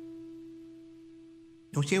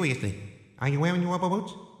 No, seriously. Are you wearing your rubber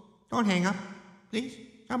boots? Don't hang up. Please.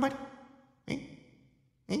 Somebody. Hey?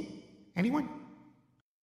 Hey? Anyone?